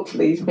to talk to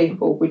these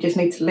people. We just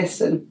need to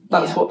listen.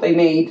 That's what they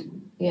need.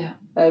 Yeah.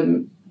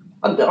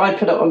 I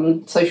put it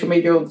on social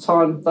media all the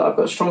time that I've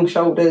got strong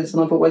shoulders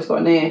and I've always got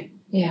an ear.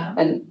 Yeah.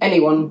 And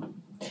anyone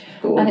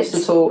that wants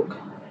to talk.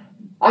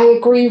 I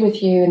agree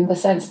with you in the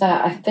sense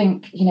that I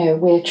think,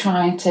 we're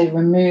trying to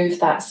remove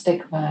that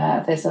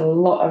stigma. There's a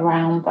lot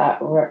around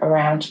that,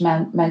 around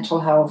mental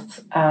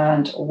health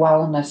and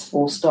wellness,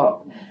 full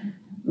stop.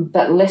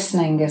 But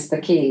listening is the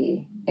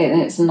key.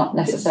 It's not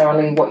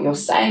necessarily what you're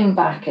saying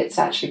back, it's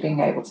actually being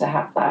able to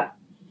have that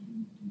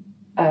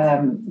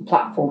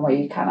platform where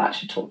you can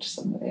actually talk to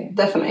somebody.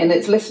 Definitely, and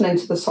it's listening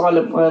to the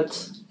silent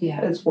words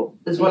as well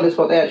as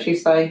what they actually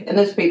say. And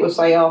as people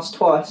say, ask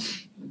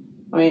twice.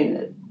 I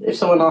mean, if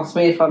someone asks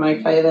me if I'm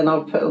okay, then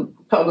I'll put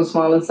on a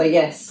smile and say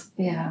yes.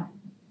 Yeah.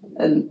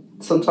 And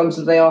sometimes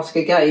if they ask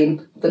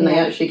again, then they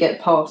actually get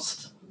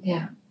past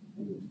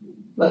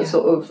that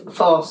sort of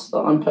fast that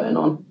I'm putting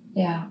on.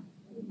 Yeah.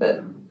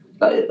 But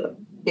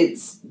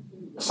it's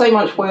so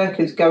much work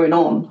is going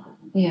on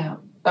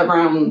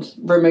around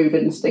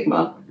removing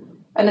stigma,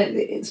 and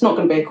it's not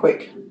going to be a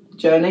quick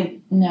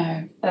journey.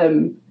 No.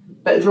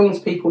 But as long as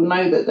people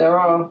know that there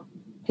are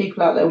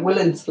people out there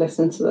willing to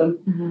listen to them.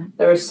 Mm-hmm.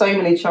 There are so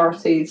many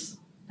charities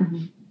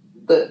Mm-hmm.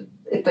 that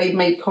if they've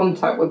made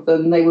contact with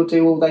them, they will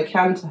do all they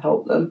can to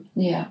help them.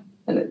 Yeah.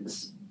 And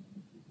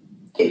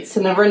it's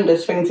an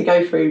horrendous thing to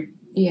go through,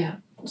 Yeah.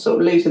 sort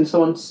of losing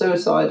someone to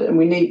suicide, and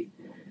we need...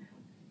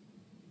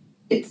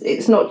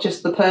 It's not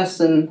just the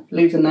person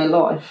losing their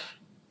life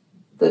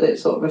that it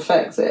sort of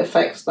affects. It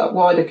affects that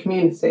wider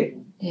community.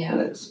 Yeah.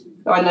 And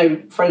I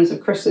know friends of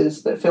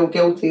Chris's that feel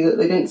guilty that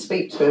they didn't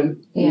speak to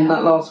him in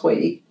that last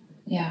week.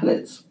 Yeah. And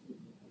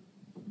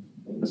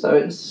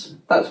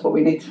that's what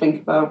we need to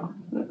think about.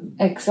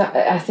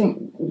 Exactly. I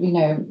think,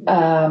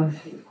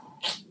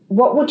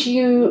 what would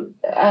you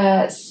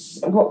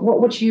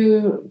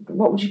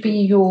what would be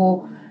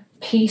your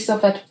piece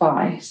of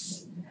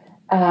advice?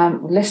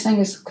 Listening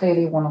is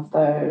clearly one of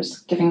those.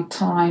 Giving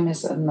time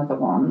is another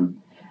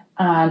one,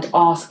 and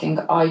asking,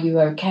 "Are you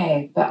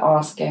okay?" But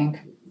asking,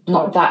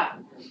 not that,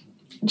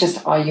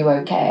 just "Are you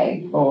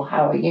okay?" or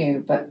 "How are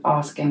you?" but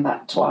asking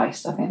that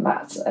twice. I think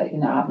that's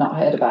I've not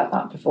heard about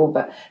that before,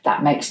 but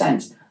that makes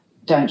sense.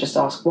 Don't just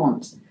ask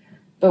once.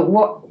 But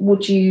what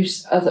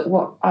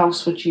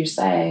else would you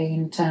say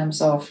in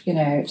terms of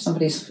if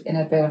somebody's in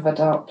a bit of a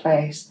dark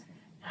place,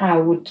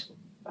 how would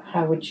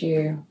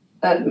you?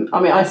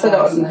 I said it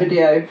on the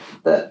video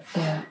that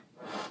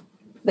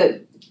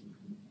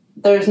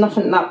there is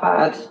nothing that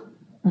bad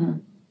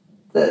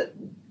that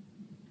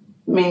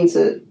means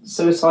that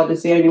suicide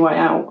is the only way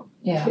out.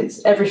 Yeah.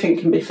 It's everything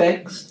can be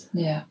fixed.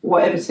 Yeah.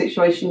 Whatever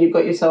situation you've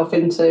got yourself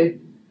into,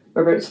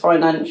 whether it's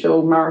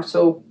financial,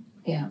 marital,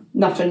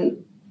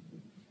 nothing,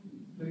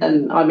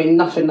 and I mean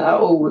nothing at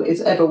all is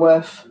ever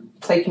worth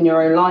taking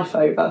your own life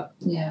over.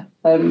 Yeah.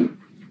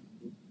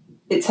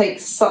 It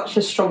takes such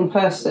a strong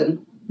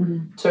person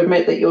to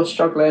admit that you're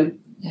struggling.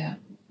 Yeah.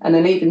 And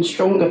an even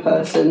stronger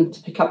person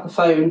to pick up the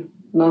phone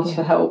and ask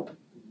for help.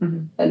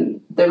 Mm-hmm.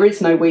 And there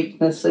is no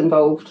weakness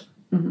involved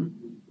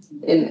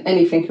in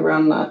anything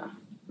around that.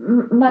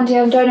 Mandy,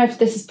 I don't know if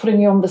this is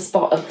putting you on the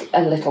spot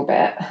a little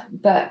bit,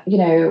 but we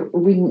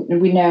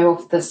know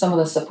of some of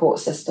the support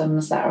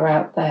systems that are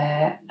out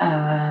there,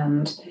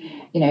 and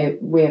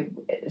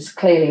it's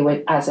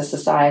clearly as a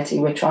society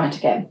we're trying to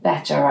get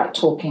better at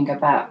talking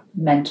about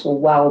mental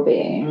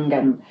well-being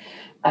and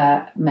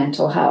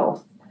mental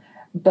health.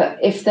 But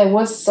if there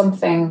was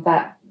something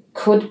that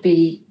could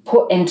be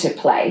put into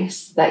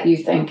place that you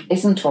think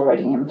isn't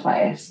already in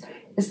place,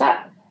 is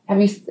that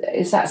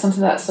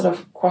something that sort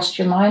of crossed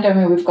your mind? I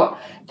mean, we've got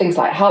things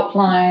like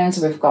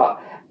helplines, we've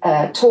got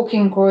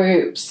talking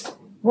groups.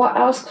 What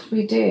else could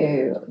we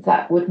do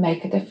that would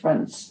make a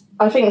difference?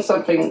 I think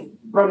something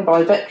run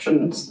by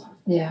veterans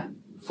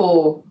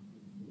for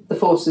the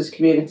forces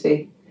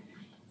community.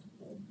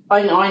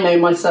 I know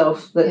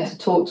myself that to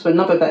talk to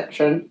another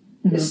veteran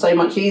is so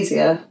much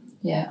easier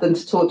than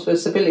to talk to a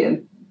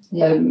civilian.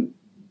 Yeah.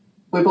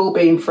 We've all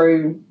been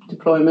through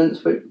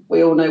deployments.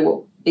 We all know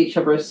what each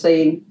other has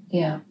seen.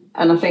 Yeah.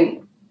 And I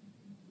think,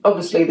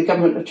 obviously, the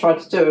government have tried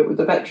to do it with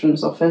the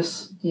Veterans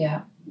Office.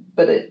 Yeah.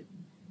 But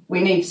we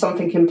need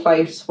something in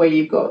place where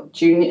you've got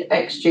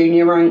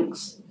ex-junior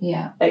ranks,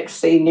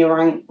 ex-senior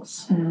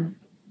ranks,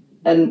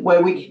 and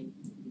where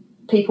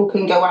people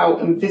can go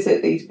out and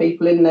visit these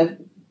people in their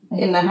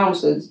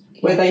houses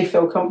where they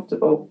feel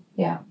comfortable.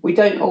 Yeah. We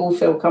don't all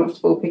feel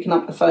comfortable picking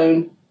up the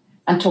phone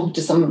and talking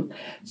to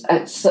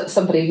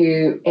somebody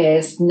who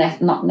is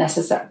not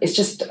necessary. It's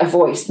just a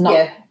voice,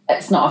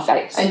 it's not a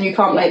face. And you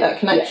can't make that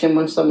connection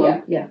with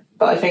someone. Yeah.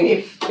 But I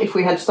think if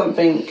we had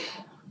something,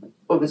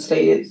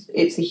 obviously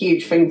it's a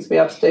huge thing to be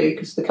able to do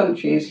because the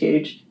country is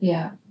huge.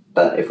 Yeah.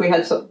 But if we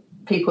had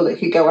people that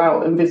could go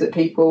out and visit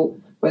people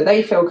where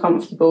they feel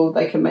comfortable,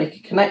 they can make a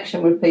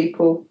connection with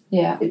people.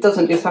 Yeah. It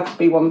doesn't just have to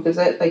be one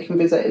visit. They can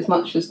visit as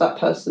much as that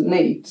person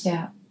needs.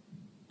 Yeah.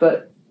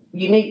 But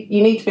you need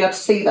to be able to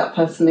see that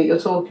person that you're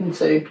talking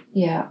to.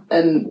 Yeah.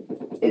 And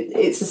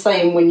it's the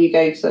same when you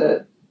go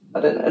to,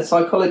 a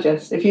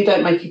psychologist. If you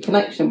don't make a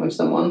connection with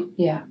someone,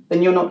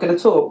 then you're not going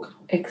to talk.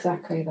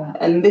 Exactly that.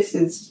 And this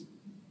is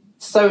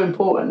so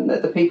important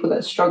that the people that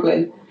are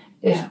struggling,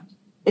 if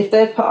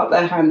they've put up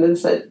their hand and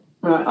said,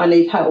 right, I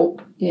need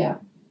help,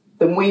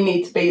 then we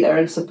need to be there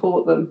and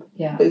support them.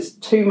 Yeah. There's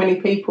too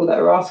many people that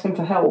are asking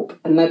for help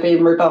and they're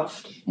being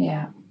rebuffed.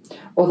 Yeah.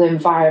 Or the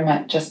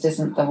environment just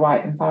isn't the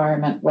right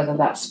environment, whether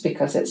that's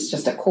because it's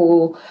just a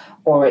call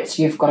or it's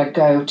you've got to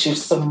go to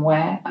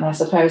somewhere. And I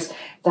suppose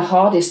the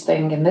hardest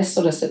thing in this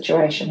sort of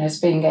situation is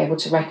being able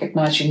to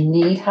recognise you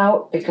need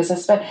help, because I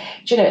suppose,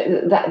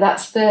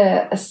 that's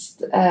the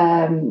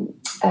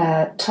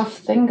tough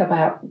thing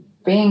about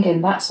being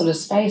in that sort of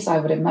space, I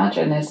would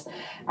imagine, is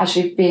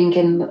actually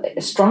being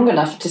strong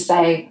enough to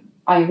say,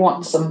 I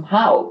want some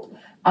help,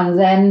 and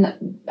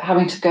then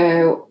having to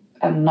go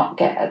and not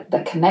get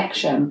the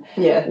connection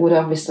would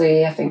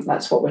obviously, I think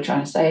that's what we're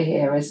trying to say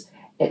here, is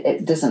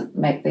it doesn't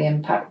make the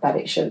impact that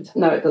it should.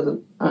 No, it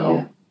doesn't at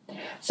all.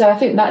 So I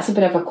think that's a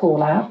bit of a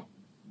call out.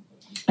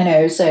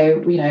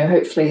 So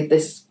hopefully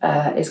this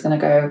is going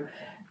to go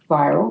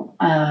viral,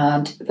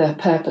 and the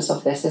purpose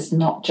of this is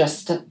not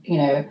just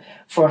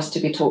for us to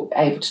be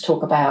able to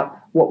talk about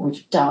what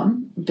we've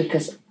done,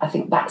 because I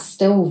think that's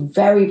still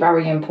very,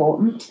 very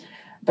important,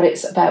 but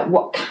it's about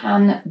what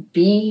can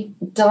be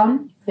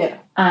done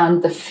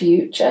and the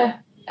future.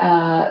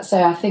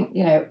 So I think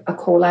a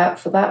call out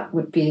for that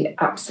would be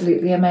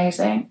absolutely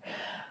amazing.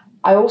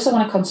 I also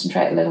want to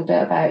concentrate a little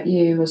bit about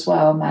you as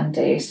well,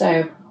 Mandy.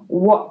 So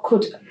what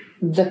could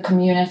the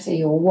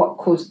community, or what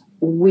could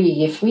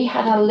we, if we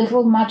had a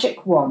little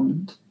magic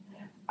wand?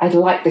 I'd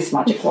like this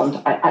magic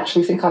wand. I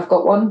actually think I've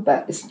got one,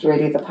 but it's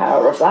really the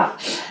power of that.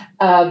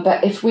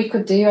 But if we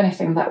could do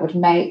anything that would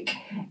make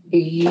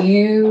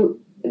you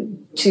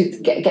to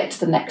get to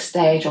the next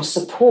stage, or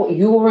support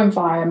your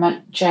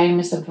environment,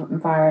 James'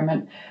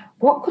 environment,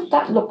 what could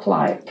that look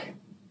like?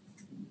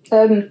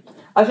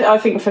 I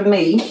think for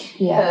me,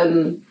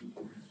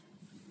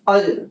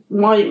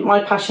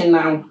 my passion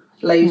now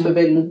lays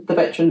within the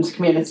veterans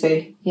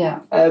community.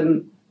 Yeah.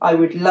 I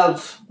would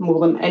love more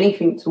than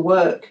anything to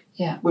work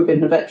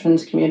within the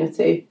veterans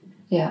community.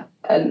 Yeah.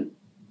 And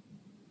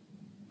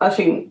I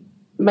think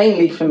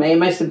mainly for me,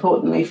 most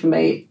importantly for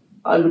me,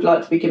 I would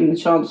like to be given the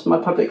chance for my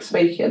public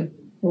speaking.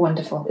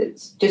 Wonderful.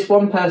 It's just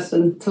one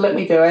person to let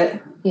me do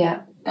it.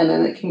 Yeah. And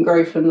then it can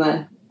grow from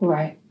there.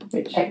 Right.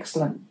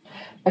 Excellent.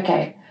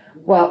 Okay.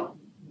 Well,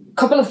 a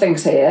couple of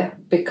things here,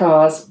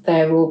 because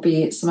there will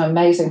be some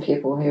amazing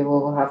people who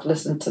will have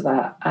listened to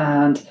that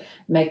and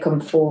may come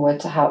forward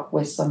to help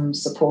with some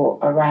support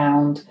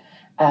around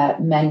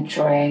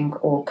mentoring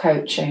or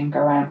coaching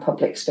around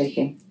public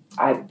speaking.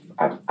 I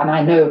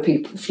know a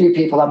few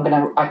people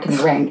I can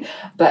ring,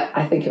 but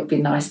I think it would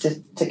be nice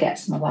to get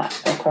some of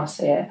that across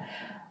here.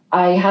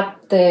 I had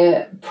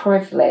the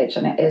privilege,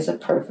 and it is a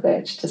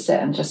privilege, to sit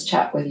and just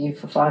chat with you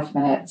for 5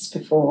 minutes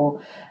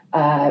before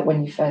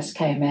when you first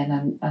came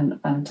in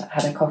and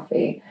had a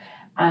coffee.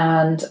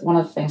 And one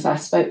of the things I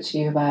spoke to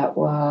you about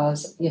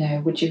was,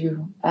 would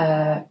you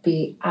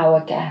be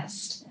our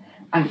guest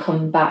and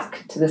come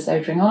back to the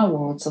Soldiering On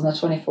Awards on the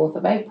 24th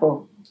of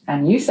April?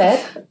 And you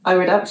said... I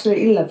would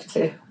absolutely love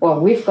to.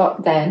 Well, we've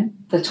got then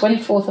the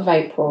 24th of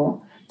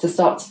April to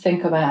start to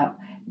think about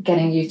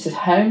getting you to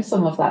hone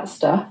some of that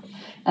stuff,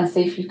 and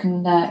see if you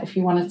can, if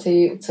you wanted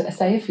to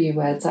say a few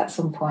words at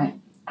some point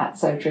at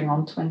Soldiering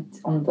on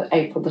the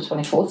April the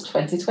 24th,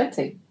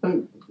 2020.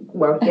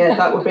 Well, yeah,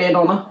 that would be an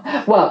honour.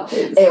 Well,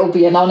 it'll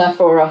be an honour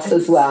for us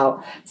as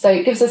well. So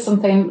it gives us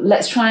something.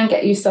 Let's try and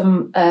get you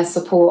some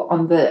support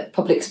on the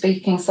public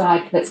speaking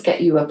side. Let's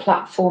get you a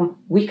platform.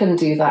 We can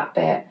do that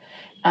bit.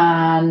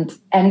 And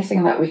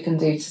anything that we can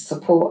do to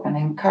support and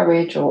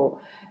encourage,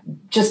 or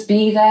just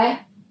be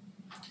there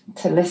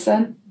to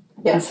listen.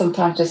 Yeah. And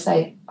sometimes just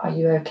say, are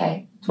you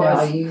okay? Twice.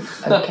 Are you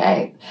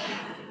okay?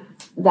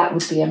 That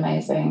would be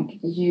amazing.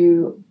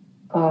 You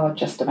are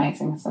just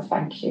amazing. So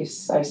thank you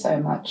so, so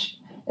much.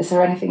 Is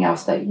there anything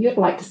else that you'd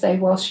like to say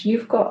whilst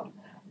you've got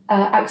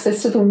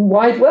access to the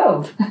wide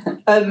world?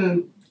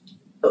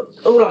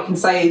 All I can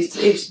say is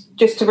it's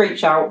just to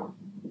reach out.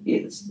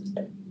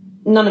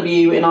 None of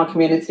you in our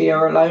community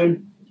are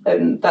alone.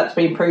 That's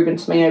been proven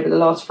to me over the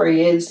last 3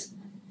 years.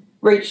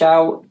 Reach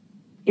out.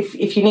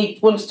 If you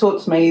want to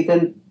talk to me,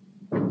 then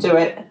do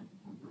it.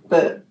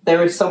 But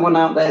there is someone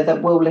out there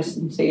that will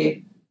listen to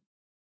you.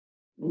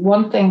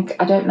 One thing,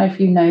 I don't know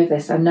if you know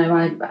this, I know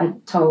I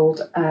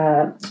told...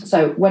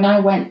 so when I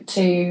went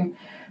to...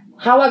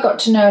 How I got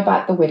to know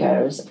about the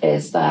widows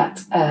is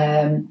that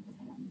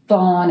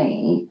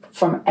Barney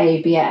from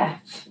ABF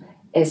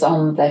is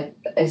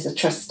a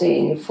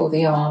trustee for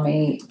the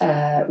Army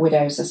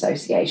Widows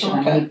Association.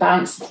 Okay. And he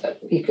bounced,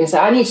 because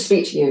I need to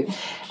speak to you,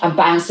 and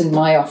bounced in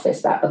my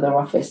office, that other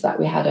office that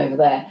we had over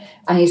there.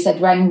 And he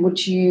said, Ren,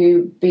 would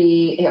you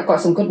be... I've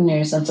got some good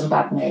news and some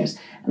bad news.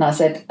 And I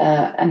said,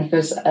 and he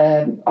goes,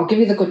 I'll give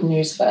you the good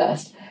news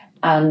first,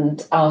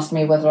 and asked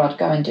me whether I'd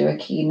go and do a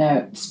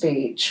keynote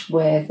speech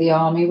with the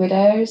Army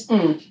Widows.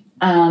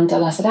 And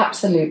I said,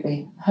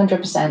 absolutely,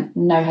 100%,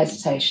 no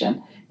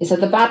hesitation. He said,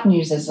 the bad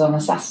news is on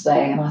a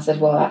Saturday. And I said,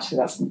 well, actually,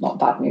 that's not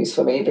bad news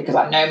for me, because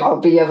I know I'll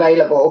be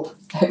available,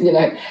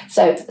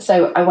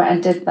 So I went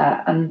and did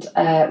that. And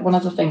one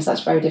of the things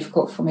that's very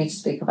difficult for me to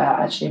speak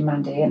about, actually,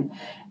 Mandy, and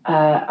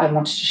I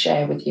wanted to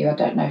share with you, I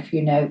don't know if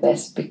you know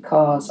this,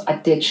 because I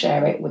did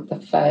share it with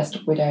the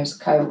first Widows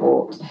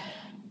cohort,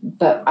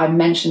 but I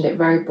mentioned it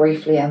very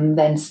briefly and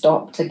then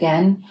stopped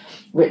again,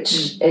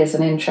 which is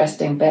an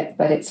interesting bit,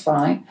 but it's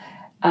fine.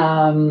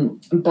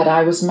 But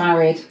I was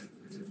married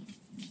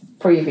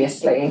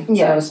previously.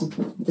 Yeah. So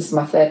this is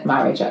my third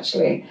marriage,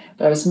 actually.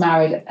 But I was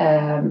married,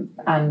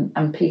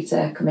 and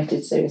Peter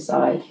committed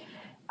suicide.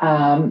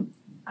 And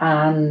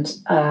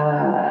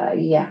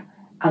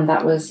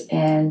that was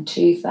in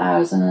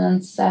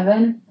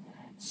 2007.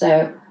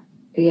 So,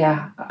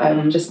 yeah, I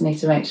just need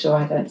to make sure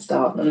I don't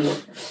start.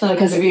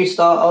 Because if you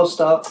start, I'll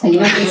start. So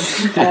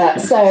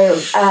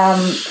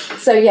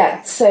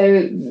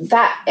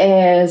that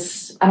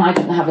is, and I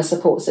didn't have a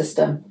support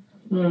system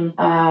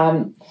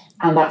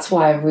And that's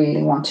why I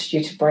really wanted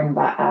you to bring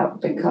that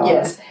out,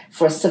 because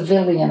for a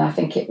civilian, I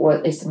think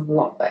it's a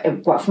lot.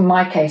 Well, for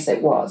my case,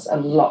 it was a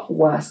lot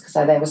worse because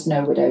there was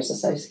no Widows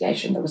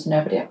Association. There was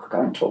nobody I could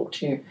go and talk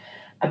to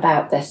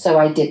about this, so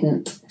I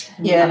didn't.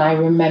 Yeah. And I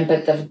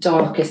remembered the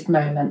darkest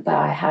moment that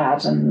I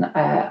had, and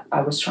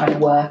I was trying to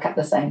work at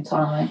the same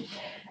time,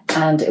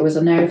 and it was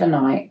an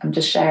overnight. I'm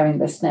just sharing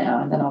this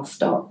now, and then I'll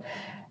stop.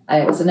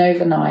 It was an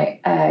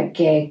overnight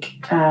gig,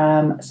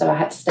 so I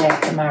had to stay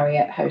at the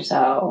Marriott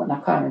Hotel, and I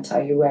can't even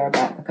tell you where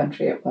about the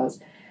country it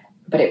was,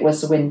 but it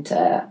was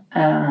winter,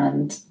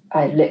 and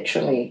I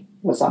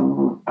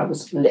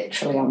was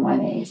literally on my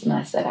knees, and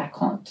I said, I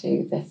can't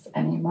do this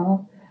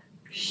anymore.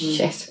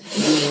 Shit.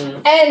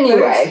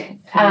 Anyway,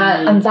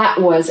 and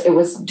it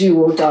was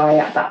do or die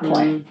at that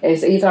point. It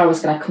was either I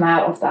was going to come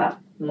out of that,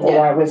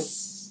 or I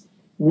was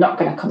not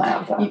going to come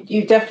out of that.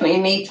 You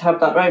definitely need to have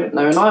that moment,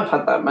 though, and I've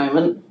had that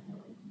moment.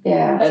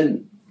 Yeah.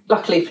 And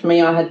luckily for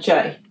me, I had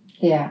Jay.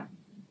 Yeah.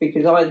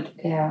 Because I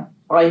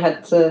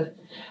had to,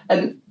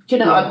 and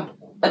I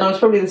was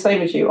probably the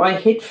same as you. I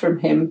hid from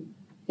him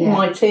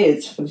my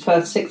tears for the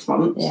first 6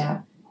 months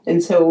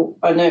until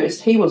I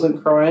noticed he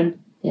wasn't crying.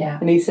 Yeah.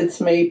 And he said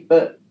to me,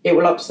 but it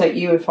will upset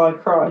you if I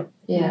cry.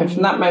 Yeah. And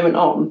from that moment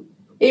on,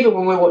 even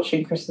when we're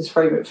watching Chris's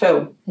favourite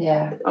film,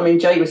 I mean,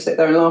 Jay would sit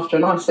there in laughter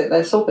and I sit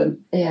there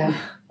sobbing. Yeah.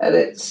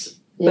 And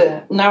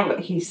but now that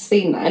he's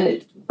seen that, and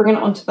it's bringing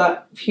it onto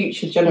that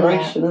future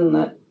generation, isn't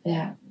it?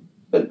 Yeah.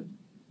 But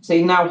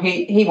see, now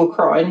he will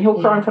cry, and he'll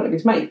cry in front of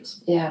his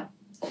mates. Yeah.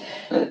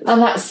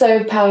 And that's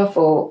so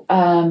powerful,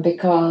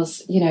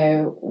 because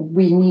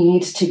we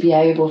need to be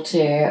able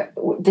to.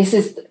 This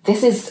is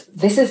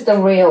the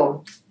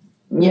real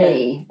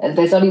me.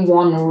 There's only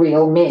one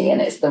real me,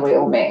 and it's the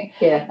real me.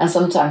 Yeah. And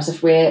sometimes I'm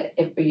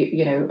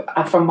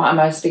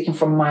speaking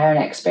from my own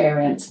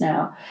experience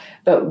now,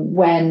 but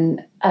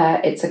when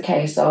it's a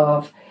case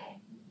of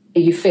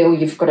you feel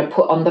you've got to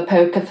put on the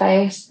poker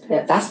face,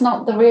 that's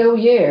not the real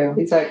you.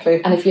 Exactly.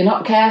 And if you're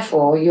not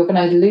careful, you're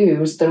going to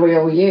lose the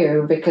real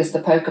you, because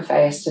the poker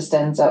face just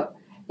ends up,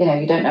 you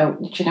don't know.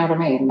 Do you know what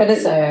I mean? And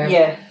it's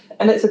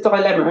a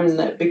dilemma, isn't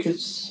it?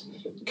 Because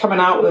coming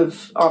out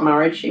of our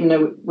marriage, even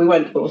though we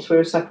weren't divorced, we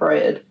were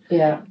separated.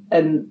 Yeah.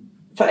 And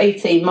for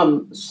 18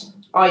 months,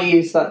 I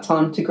used that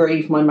time to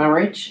grieve my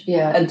marriage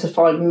and to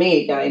find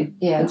me again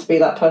and to be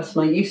that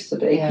person I used to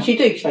be. Because you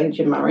do change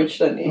your marriage,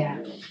 don't you?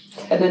 Yeah.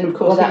 And then, of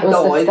course, that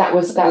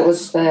was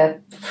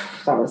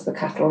the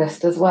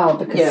catalyst as well,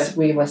 because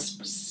we were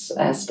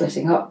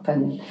splitting up,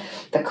 and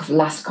the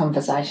last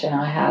conversation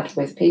I had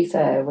with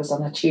Peter was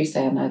on a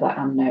Tuesday. I know that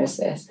Anne knows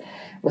this.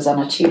 Was on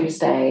a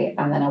Tuesday,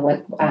 and then I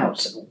went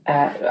out.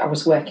 I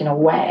was working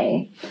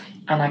away,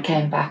 and I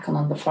came back, and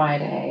on the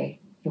Friday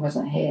he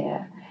wasn't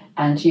here.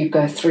 And you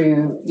go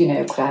through,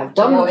 could I have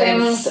done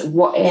things?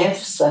 What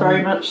ifs? Yes,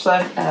 very much so.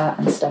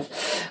 And stuff.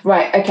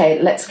 Right, okay,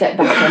 let's get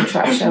back on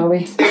track, shall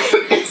we?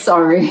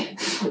 Sorry.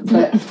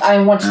 But I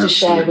wanted to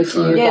share with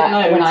you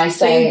that when I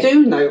say... So you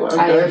do know what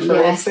I'm going for.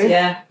 Yes,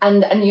 yeah.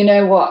 And you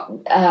know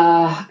what?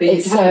 But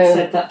you haven't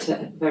said that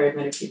to very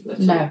many people.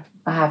 No,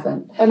 I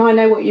haven't. And I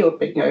know what you've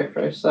been going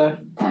through, so...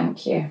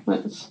 Thank you.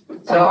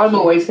 I'm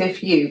always here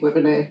for you with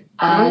an ear.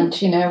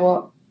 And you know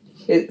what?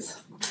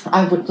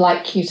 I would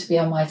like you to be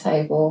on my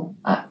table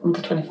on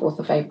the 24th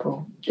of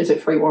April. Is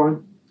it free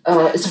wine?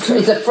 Oh, it's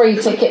a free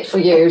ticket for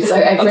you, so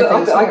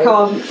everything's I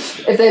can't.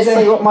 If there's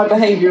say what my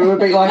behaviour would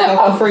be like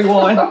after free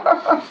wine.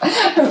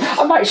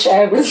 I might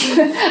share you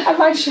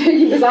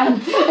with Anne.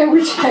 In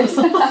which case,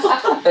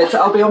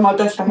 I'll be on my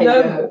best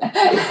behaviour.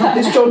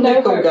 Is John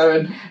Nicol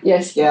going?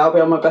 Yes. Yeah, I'll be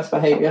on my best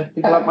behaviour.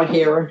 He's like my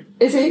hero.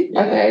 Is he?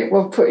 Yeah. Okay,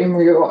 we'll put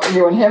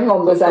you and him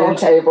on the same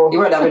table. You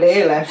won't have an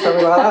ear left,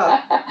 something like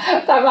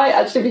that. That might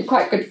actually be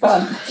quite good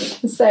fun.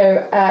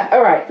 So,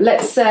 all right,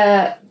 let's.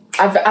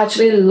 I've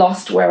actually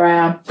lost where I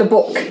am. The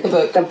book. Let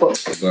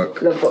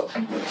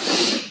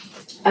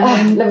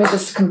me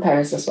just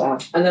compose as well.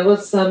 And there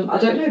was I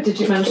don't know, did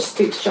you manage to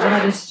speak to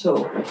John Ennis at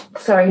all?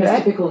 Sorry,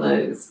 Mr. Pickle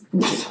Nose.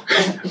 What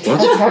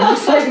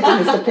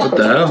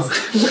the hell?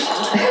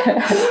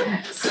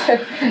 So,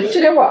 do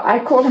you know what? I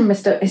call him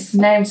Mr. His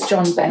name's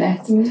John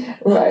Bennett.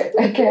 Right,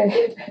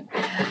 okay.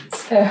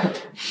 So,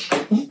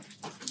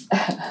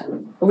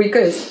 are we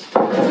good?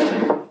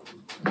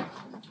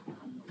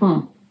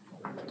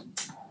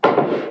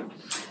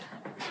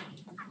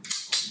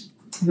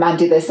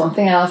 Mandy, there's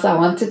something else I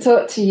want to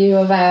talk to you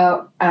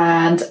about.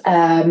 And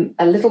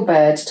a little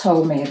bird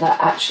told me that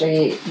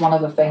actually one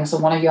of the things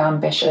and one of your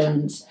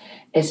ambitions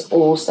is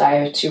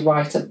also to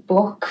write a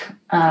book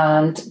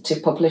and to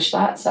publish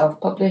that,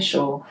 self-publish,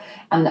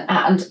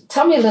 and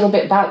tell me a little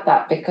bit about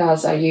that,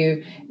 because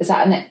is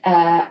that an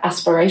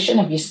aspiration?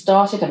 Have you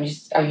started?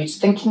 Are you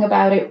thinking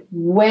about it?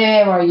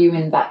 Where are you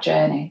in that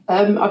journey?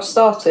 I've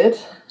started.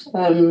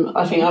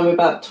 I think I'm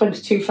about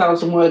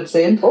 22,000 words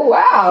in. Oh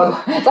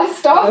wow, that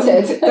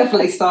started.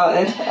 Definitely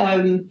started.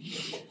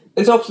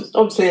 There's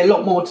obviously a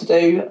lot more to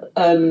do.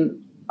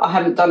 I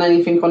haven't done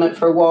anything on it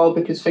for a while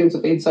because things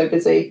have been so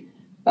busy.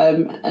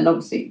 And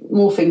obviously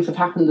more things have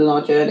happened in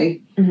our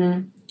journey.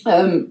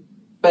 Mm-hmm.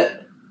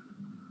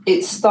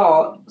 it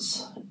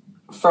starts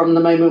from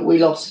the moment we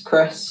lost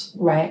Chris,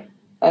 Right.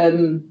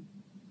 and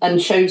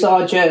shows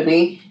our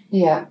journey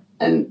Yeah.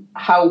 and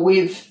how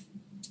we've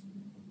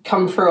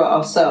come through it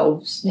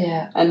ourselves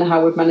Yeah. and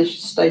how we've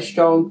managed to stay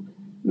strong.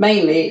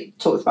 Mainly, it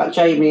talks about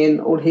Jamie and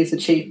all his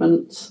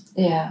achievements,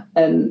 Yeah.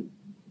 and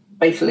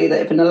basically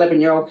that if an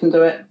 11-year-old can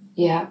do it,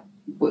 Yeah.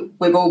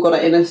 we've all got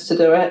it in us to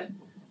do it.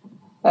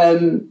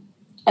 And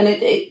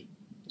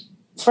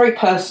it's very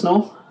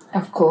personal.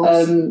 Of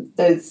course.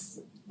 There's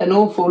an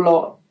awful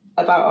lot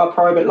about our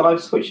private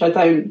lives which I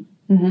don't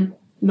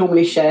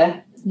normally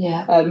share.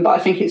 Yeah. But I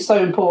think it's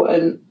so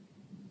important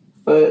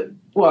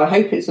I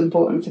hope it's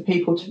important for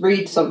people to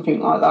read something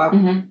like that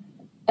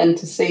and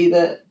to see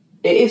that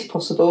it is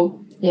possible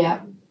Yeah.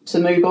 to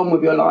move on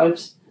with your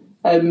lives.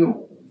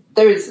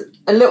 There is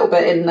a little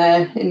bit in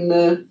there in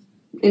the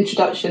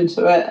introduction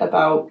to it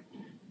about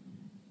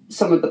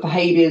some of the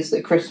behaviours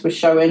that Chris was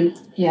showing.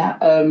 Yeah.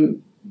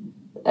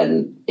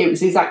 And it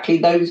was exactly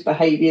those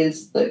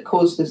behaviours that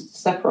caused us to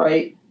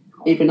separate,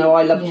 even though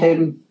I loved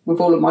him with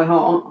all of my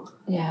heart.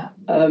 Yeah.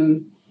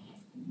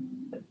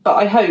 But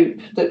I hope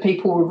that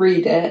people will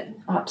read it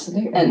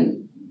Absolutely.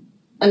 and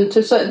to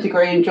a certain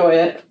degree enjoy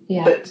it,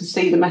 Yeah. but to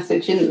see the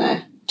message in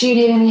there. Do you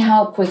need any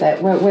help with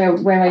it?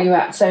 Where are you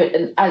at? So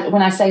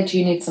when I say do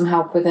you need some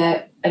help with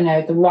it,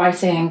 the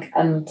writing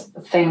and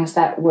things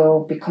that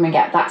will be coming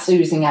out, that's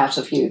oozing out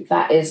of you.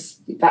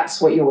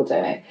 That's what you're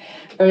doing.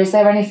 Or is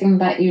there anything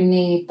that you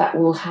need that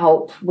will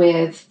help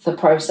with the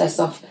process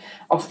of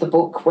the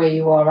book where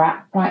you are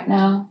at right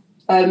now?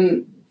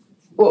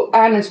 Well,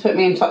 Anne has put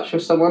me in touch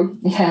with someone.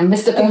 Yeah,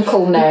 Mr.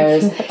 Pinkle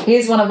knows.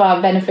 He's one of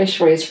our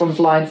beneficiaries from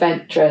Blind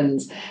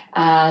Veterans,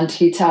 and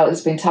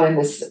has been telling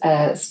this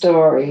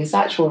story. His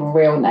actual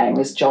real name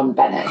is John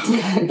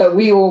Bennett, but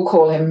we all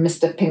call him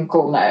Mr.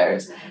 Pinkle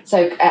knows.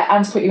 So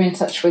Anne's put you in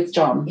touch with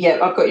John. Yeah,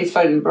 I've got his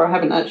phone number. I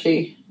haven't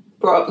actually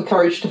brought up the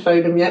courage to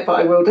phone him yet,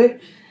 but I will do.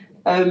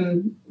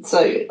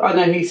 So I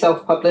know he's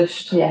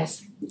self-published.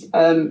 Yes.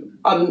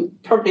 I'm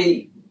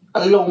probably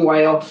a long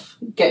way off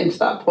getting to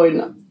that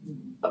point.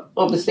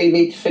 Obviously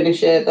need to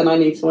finish it, then I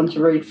need someone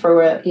to read through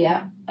it.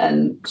 Yeah.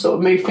 And sort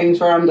of move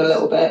things around a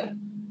little bit.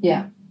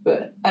 Yeah.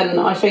 And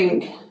I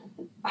think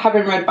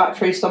having read back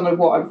through some of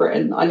what I've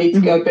written, I need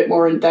to go a bit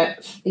more in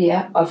depth.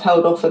 Yeah. I've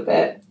held off a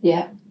bit.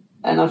 Yeah.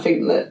 And I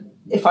think that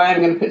if I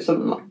am going to put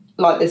something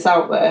like this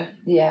out there,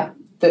 yeah,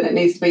 then it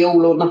needs to be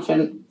all or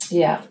nothing.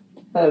 Yeah.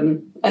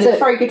 And it's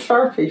very good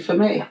therapy for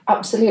me.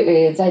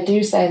 Absolutely. They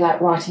do say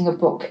that writing a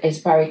book is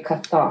very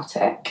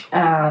cathartic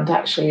and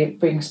actually it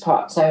brings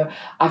part. So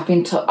I've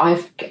been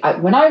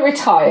when I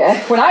retire,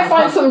 when I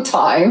find some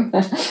time,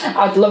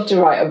 I'd love to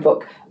write a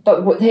book.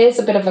 But here's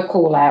a bit of a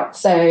call out.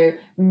 So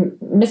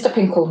Mr.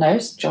 Pinkle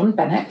knows, John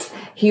Bennett,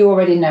 he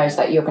already knows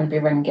that you're going to be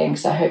ringing.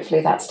 So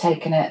hopefully that's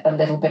taken it a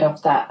little bit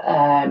of that,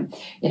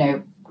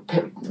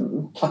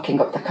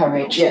 plucking up the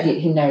courage. Yeah.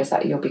 He knows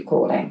that you'll be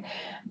calling.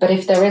 But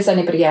if there is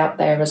anybody out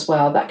there as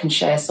well that can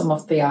share some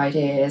of the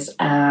ideas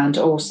and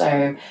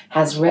also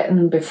has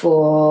written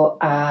before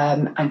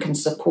and can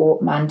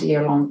support Mandy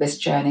along this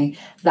journey,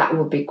 that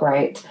would be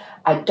great.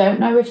 I don't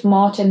know if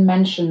Martin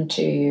mentioned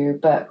to you,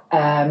 but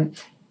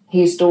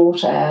his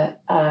daughter,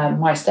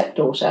 my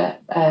stepdaughter,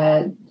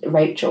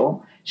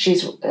 Rachel,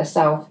 she's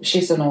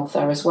an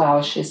author as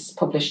well. She's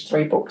published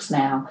 3 books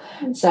now.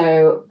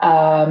 So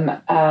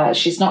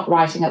she's not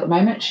writing at the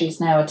moment. She's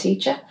now a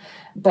teacher.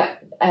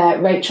 But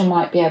Rachel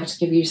might be able to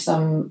give you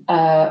some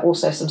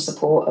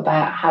support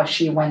about how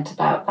she went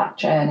about that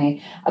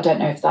journey. I don't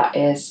know if that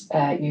is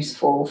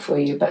useful for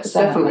you, but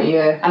definitely,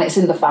 yeah. And it's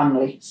in the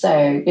family,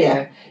 so you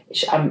know,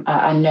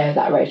 I know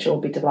that Rachel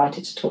will be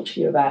delighted to talk to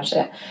you about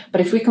it.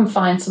 But if we can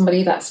find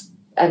somebody that's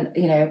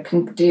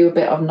can do a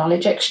bit of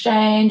knowledge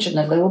exchange and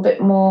a little bit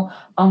more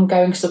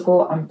ongoing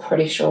support, I'm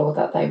pretty sure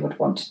that they would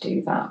want to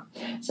do that.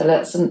 So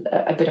that's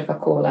a bit of a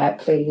call out,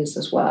 please,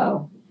 as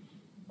well.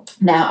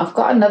 Now, I've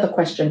got another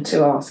question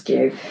to ask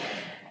you.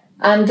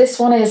 And this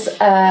one is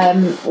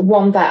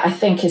one that I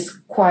think is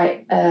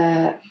quite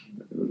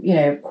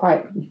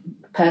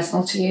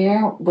personal to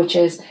you, which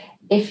is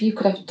if you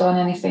could have done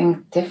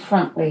anything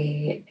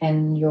differently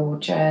in your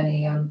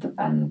journey and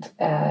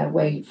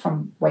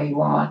from where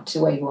you are to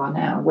where you are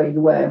now, where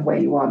you were and where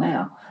you are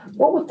now,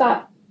 what would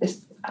that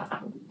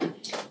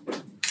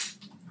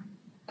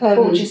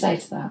what would you say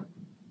to that?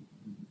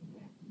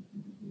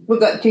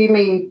 Well, do you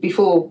mean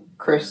before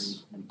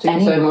Chris took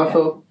his own life?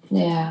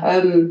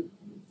 Yeah.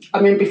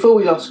 Before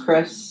we lost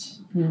Chris,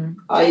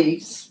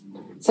 I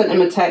sent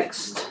him a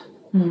text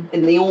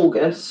in the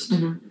August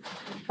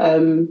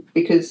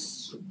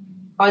because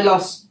I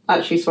last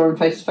actually saw him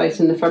face to face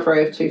in the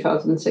February of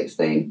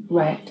 2016.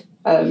 Right.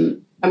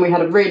 And we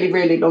had a really,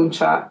 really long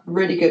chat,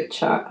 really good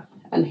chat,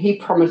 and he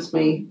promised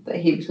me that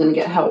he was going to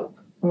get help.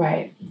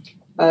 Right.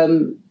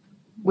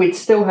 We'd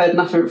still heard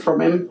nothing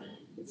from him,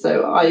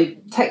 so I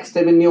texted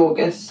him in the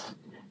August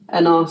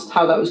and asked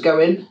how that was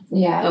going.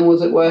 Yeah. And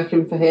was it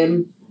working for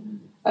him?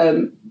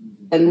 And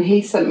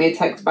he sent me a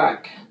text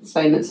back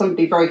saying that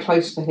somebody very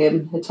close to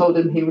him had told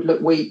him he would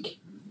look weak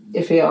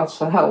if he asked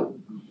for help.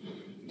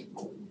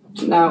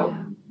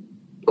 Now,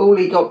 all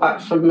he got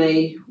back from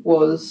me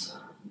was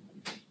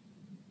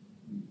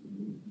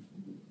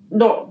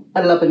not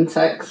a loving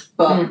text,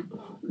 but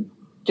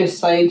just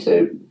saying to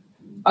him,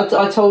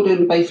 I told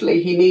him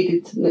basically he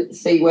needed to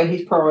see where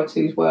his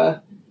priorities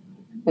were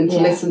and to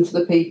listen to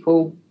the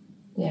people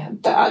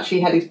that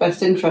actually had his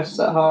best interests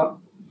at heart.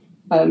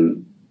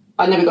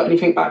 I never got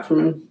anything back from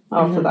him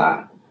after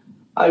that.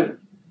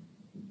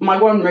 My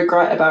one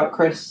regret about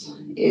Chris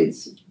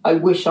is I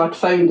wish I'd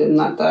phoned him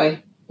that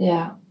day.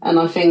 Yeah. And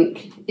I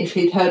think if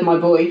he'd heard my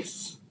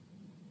voice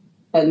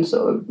and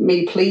sort of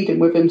me pleading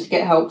with him to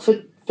get help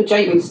for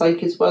Jamie's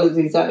sake as well as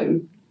his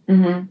own,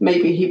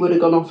 maybe he would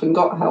have gone off and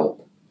got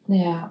help.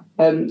 Yeah.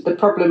 The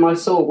problem I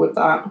saw with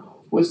that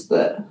was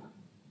that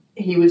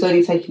he was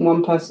only taking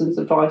one person's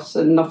advice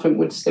and nothing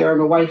would steer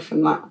him away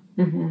from that.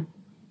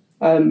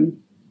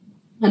 And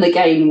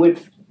again,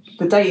 with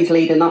the days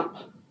leading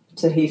up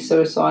to his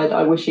suicide,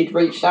 I wish he'd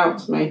reached out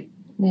to me.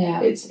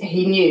 Yeah.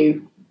 He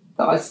knew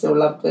that I still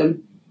loved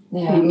him.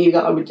 Yeah. He knew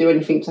that I would do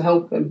anything to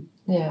help him.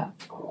 Yeah.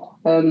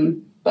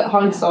 But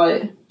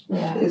hindsight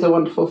is a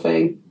wonderful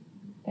thing.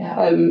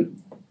 Yeah.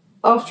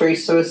 After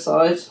his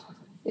suicide,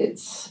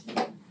 there's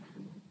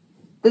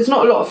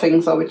not a lot of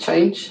things I would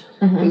change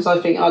because I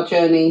think our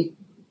journey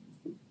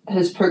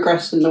has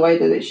progressed in the way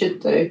that it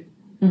should do.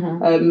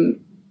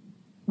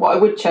 What I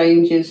would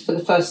change is for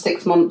the first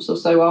 6 months or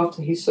so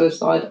after his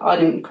suicide, I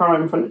didn't cry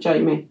in front of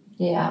Jamie.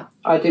 Yeah.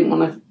 I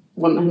didn't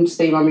want him to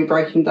see Mummy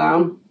breaking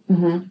down.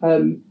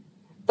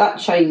 That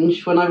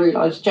changed when I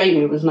realised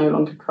Jamie was no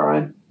longer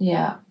crying.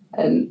 Yeah.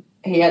 And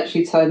he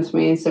actually turned to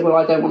me and said, well,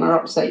 I don't want to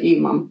upset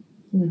you, Mum.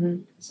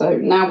 So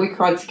now we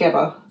cry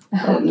together.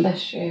 Oh,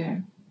 bless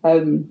you.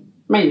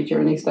 Mainly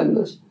during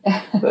EastEnders.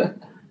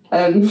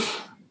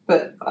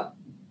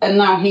 And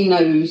now he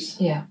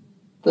knows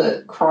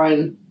that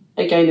crying,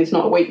 again, is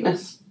not a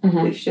weakness.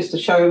 It's just a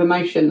show of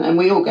emotion, and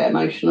we all get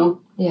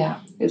emotional. Yeah.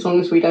 As long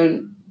as we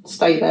don't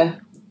stay there.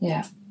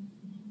 Yeah.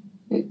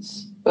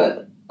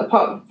 But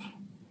apart...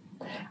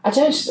 I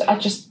just,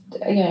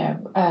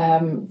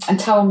 and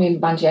tell me,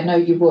 Mandy, I know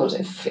you would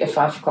if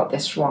I've got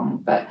this wrong,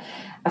 but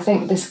I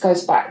think this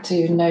goes back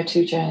to no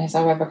two journeys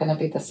are ever going to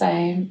be the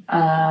same,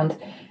 and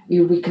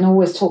we can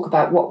always talk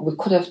about what we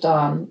could have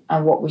done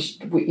and what what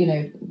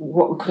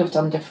we could have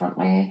done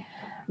differently.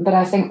 But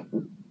I think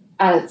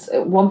as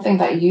one thing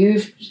that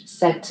you've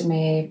said to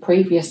me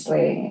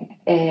previously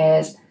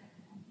is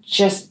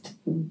just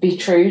be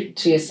true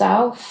to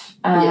yourself,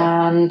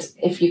 and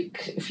if you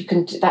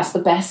can, that's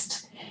the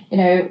best.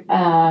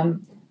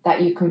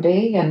 That you can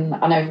be. And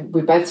I know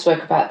we both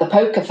spoke about the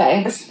poker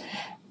face,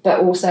 but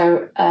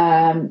also,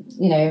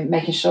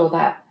 making sure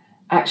that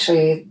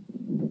actually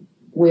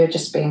we're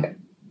just being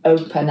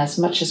open as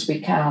much as we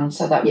can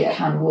so that we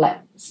can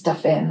let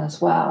stuff in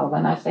as well.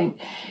 And I think,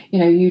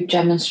 you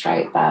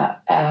demonstrate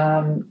that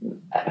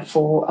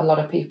for a lot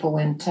of people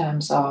in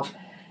terms of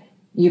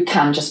you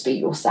can just be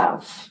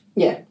yourself.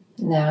 Yeah.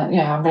 Now,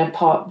 I'm going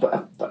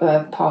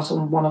to part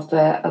on one of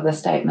the other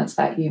statements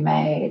that you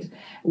made,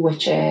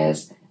 which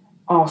is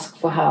ask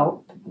for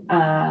help.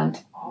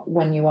 And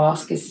when you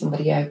ask, is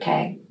somebody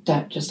okay?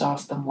 Don't just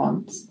ask them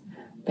once,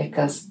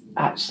 because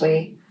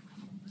actually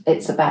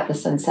it's about the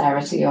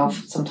sincerity of,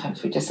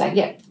 sometimes we just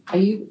say,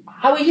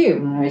 how are you?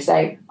 And we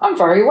say, I'm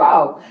very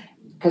well,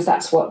 because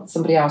that's what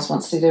somebody else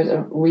wants to do. They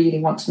don't really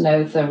want to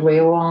know the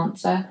real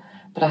answer.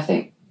 But I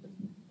think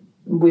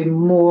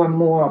more and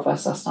more of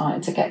us are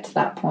starting to get to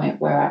that point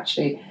where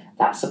actually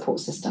that support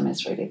system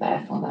is really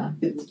there for them.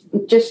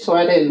 Just to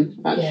add in,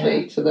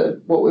 actually,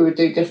 to what we would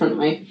do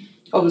differently,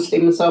 obviously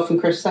myself and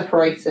Chris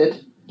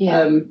separated.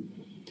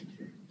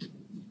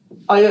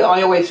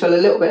 I always feel a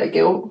little bit of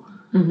guilt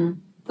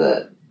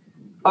that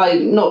I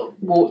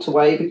not walked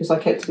away because I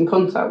kept in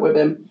contact with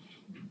him.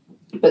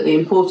 But the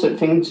important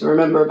thing to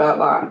remember about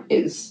that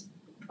is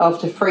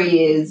after 3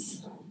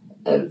 years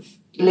of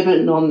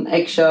living on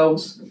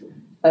eggshells,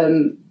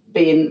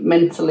 being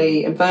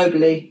mentally and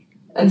verbally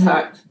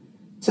attacked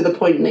to the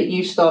point that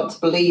you start to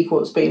believe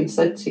what's being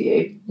said to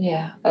you.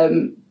 Yeah.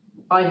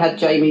 I had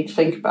Jamie to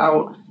think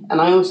about,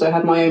 and I also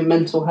had my own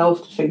mental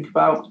health to think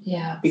about.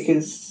 Yeah.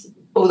 Because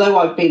although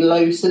I've been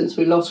low since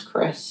we lost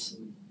Chris,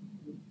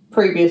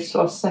 previous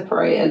to us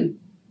separating,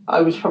 I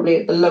was probably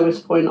at the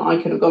lowest point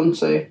I could have gone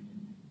to.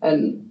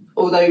 And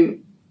although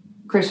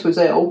Chris was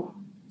ill,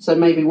 so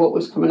maybe what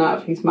was coming out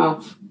of his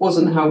mouth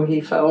wasn't how he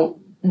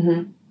felt,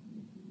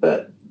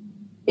 but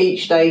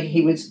each day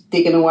he was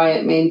digging away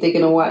at me and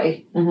digging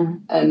away.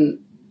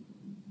 And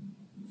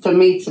for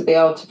me to be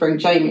able to bring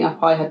Jamie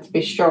up, I had to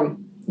be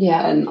strong.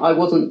 Yeah. And I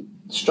wasn't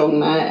strong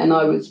there, and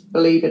I was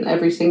believing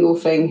every single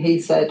thing he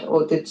said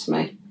or did to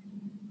me.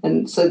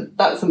 And so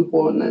that's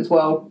important as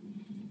well.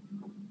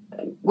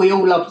 We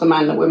all love the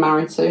man that we're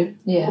married to,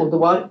 or the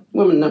white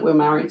woman that we're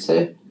married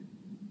to.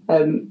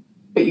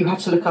 But you have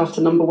to look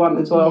after number one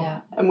as well.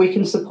 Yeah. And we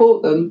can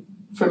support them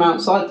from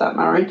outside that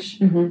marriage.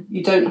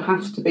 You don't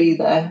have to be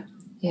there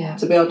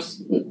to be able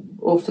to,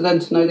 or for them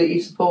to know that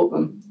you support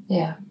them.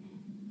 Yeah.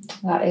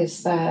 That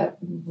is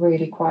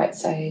really quite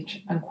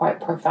sage and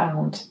quite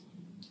profound.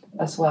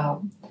 as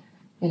well.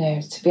 You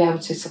know, to be able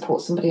to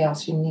support somebody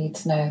else, you need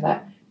to know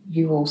that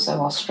you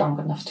also are strong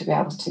enough to be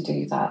able to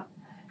do that.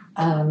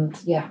 And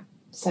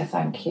so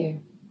thank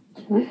you.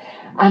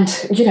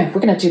 And, you know,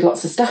 we're going to do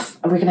lots of stuff,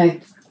 and we're going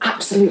to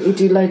absolutely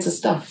do loads of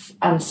stuff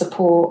and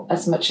support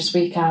as much as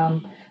we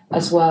can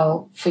as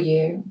well for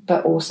you.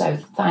 But also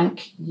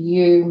thank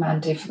you,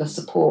 Mandy, for the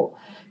support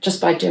just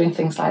by doing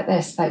things like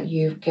this that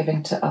you're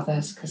giving to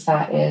others, because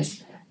that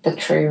is the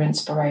true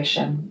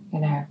inspiration, you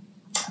know.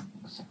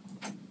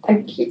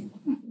 Thank you.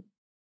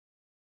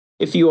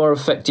 If you are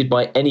affected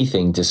by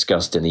anything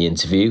discussed in the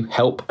interview,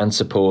 help and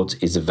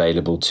support is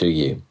available to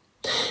you.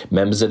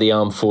 Members of the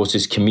Armed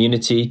Forces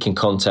community can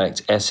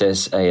contact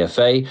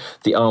SSAFA,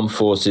 the Armed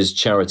Forces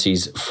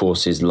Charities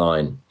Forces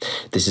Line.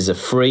 This is a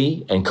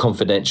free and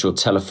confidential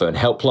telephone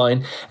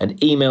helpline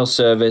and email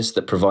service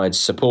that provides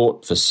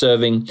support for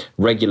serving,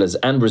 regulars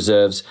and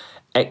reserves,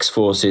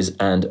 ex-forces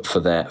and for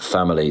their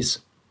families.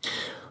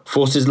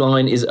 Forces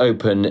Line is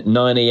open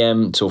 9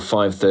 a.m. till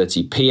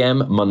 5:30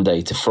 p.m.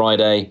 Monday to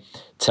Friday.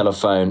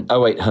 Telephone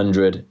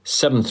 0800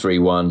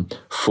 731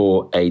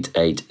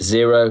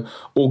 4880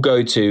 or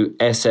go to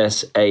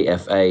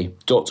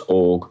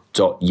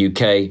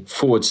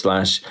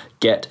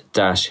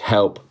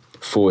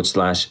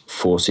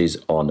ssAFA.org.uk/get-help/forces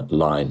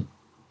online.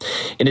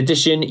 In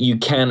addition, you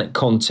can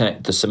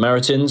contact the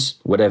Samaritans.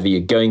 Whatever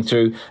you're going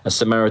through, a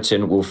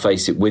Samaritan will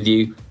face it with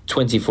you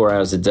 24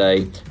 hours a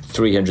day,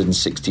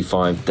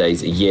 365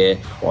 days a year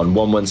on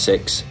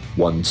 116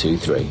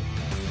 123.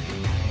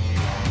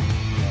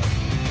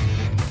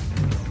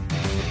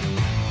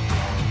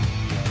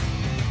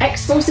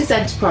 Ex-Forces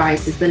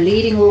Enterprise is the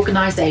leading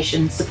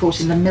organisation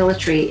supporting the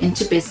military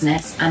into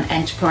business and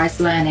enterprise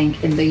learning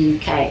in the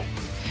UK,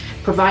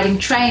 providing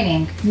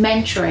training,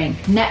 mentoring,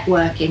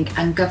 networking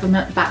and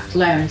government-backed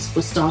loans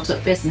for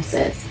start-up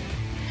businesses.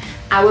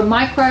 Our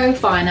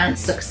microfinance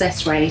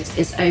success rate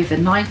is over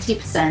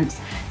 90%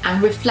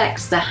 and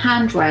reflects the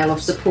handrail of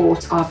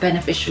support our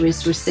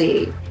beneficiaries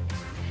receive.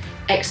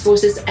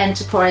 Ex-Forces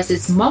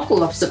Enterprise's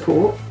model of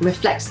support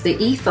reflects the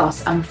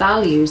ethos and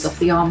values of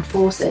the Armed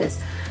Forces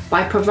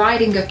by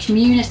providing a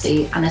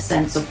community and a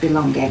sense of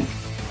belonging.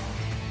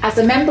 As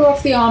a member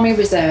of the Army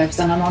Reserves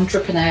and an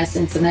entrepreneur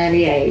since an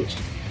early age,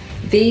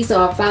 these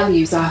are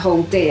values I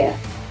hold dear.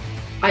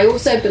 I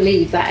also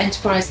believe that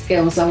enterprise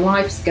skills are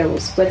life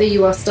skills, whether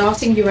you are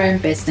starting your own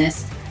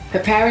business,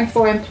 preparing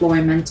for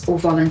employment or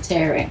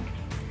volunteering.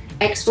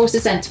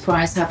 Ex-Forces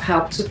Enterprise have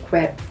helped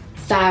equip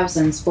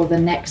thousands for the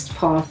next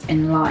path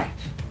in life.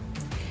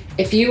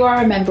 If you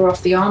are a member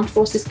of the Armed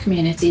Forces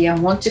community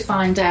and want to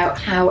find out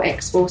how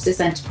Ex-Forces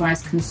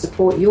Enterprise can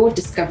support your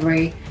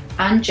discovery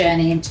and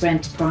journey into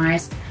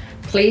enterprise,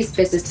 please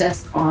visit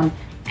us on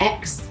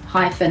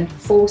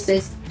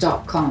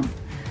x-forces.com.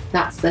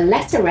 That's the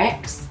letter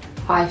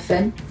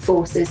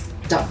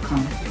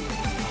X-forces.com.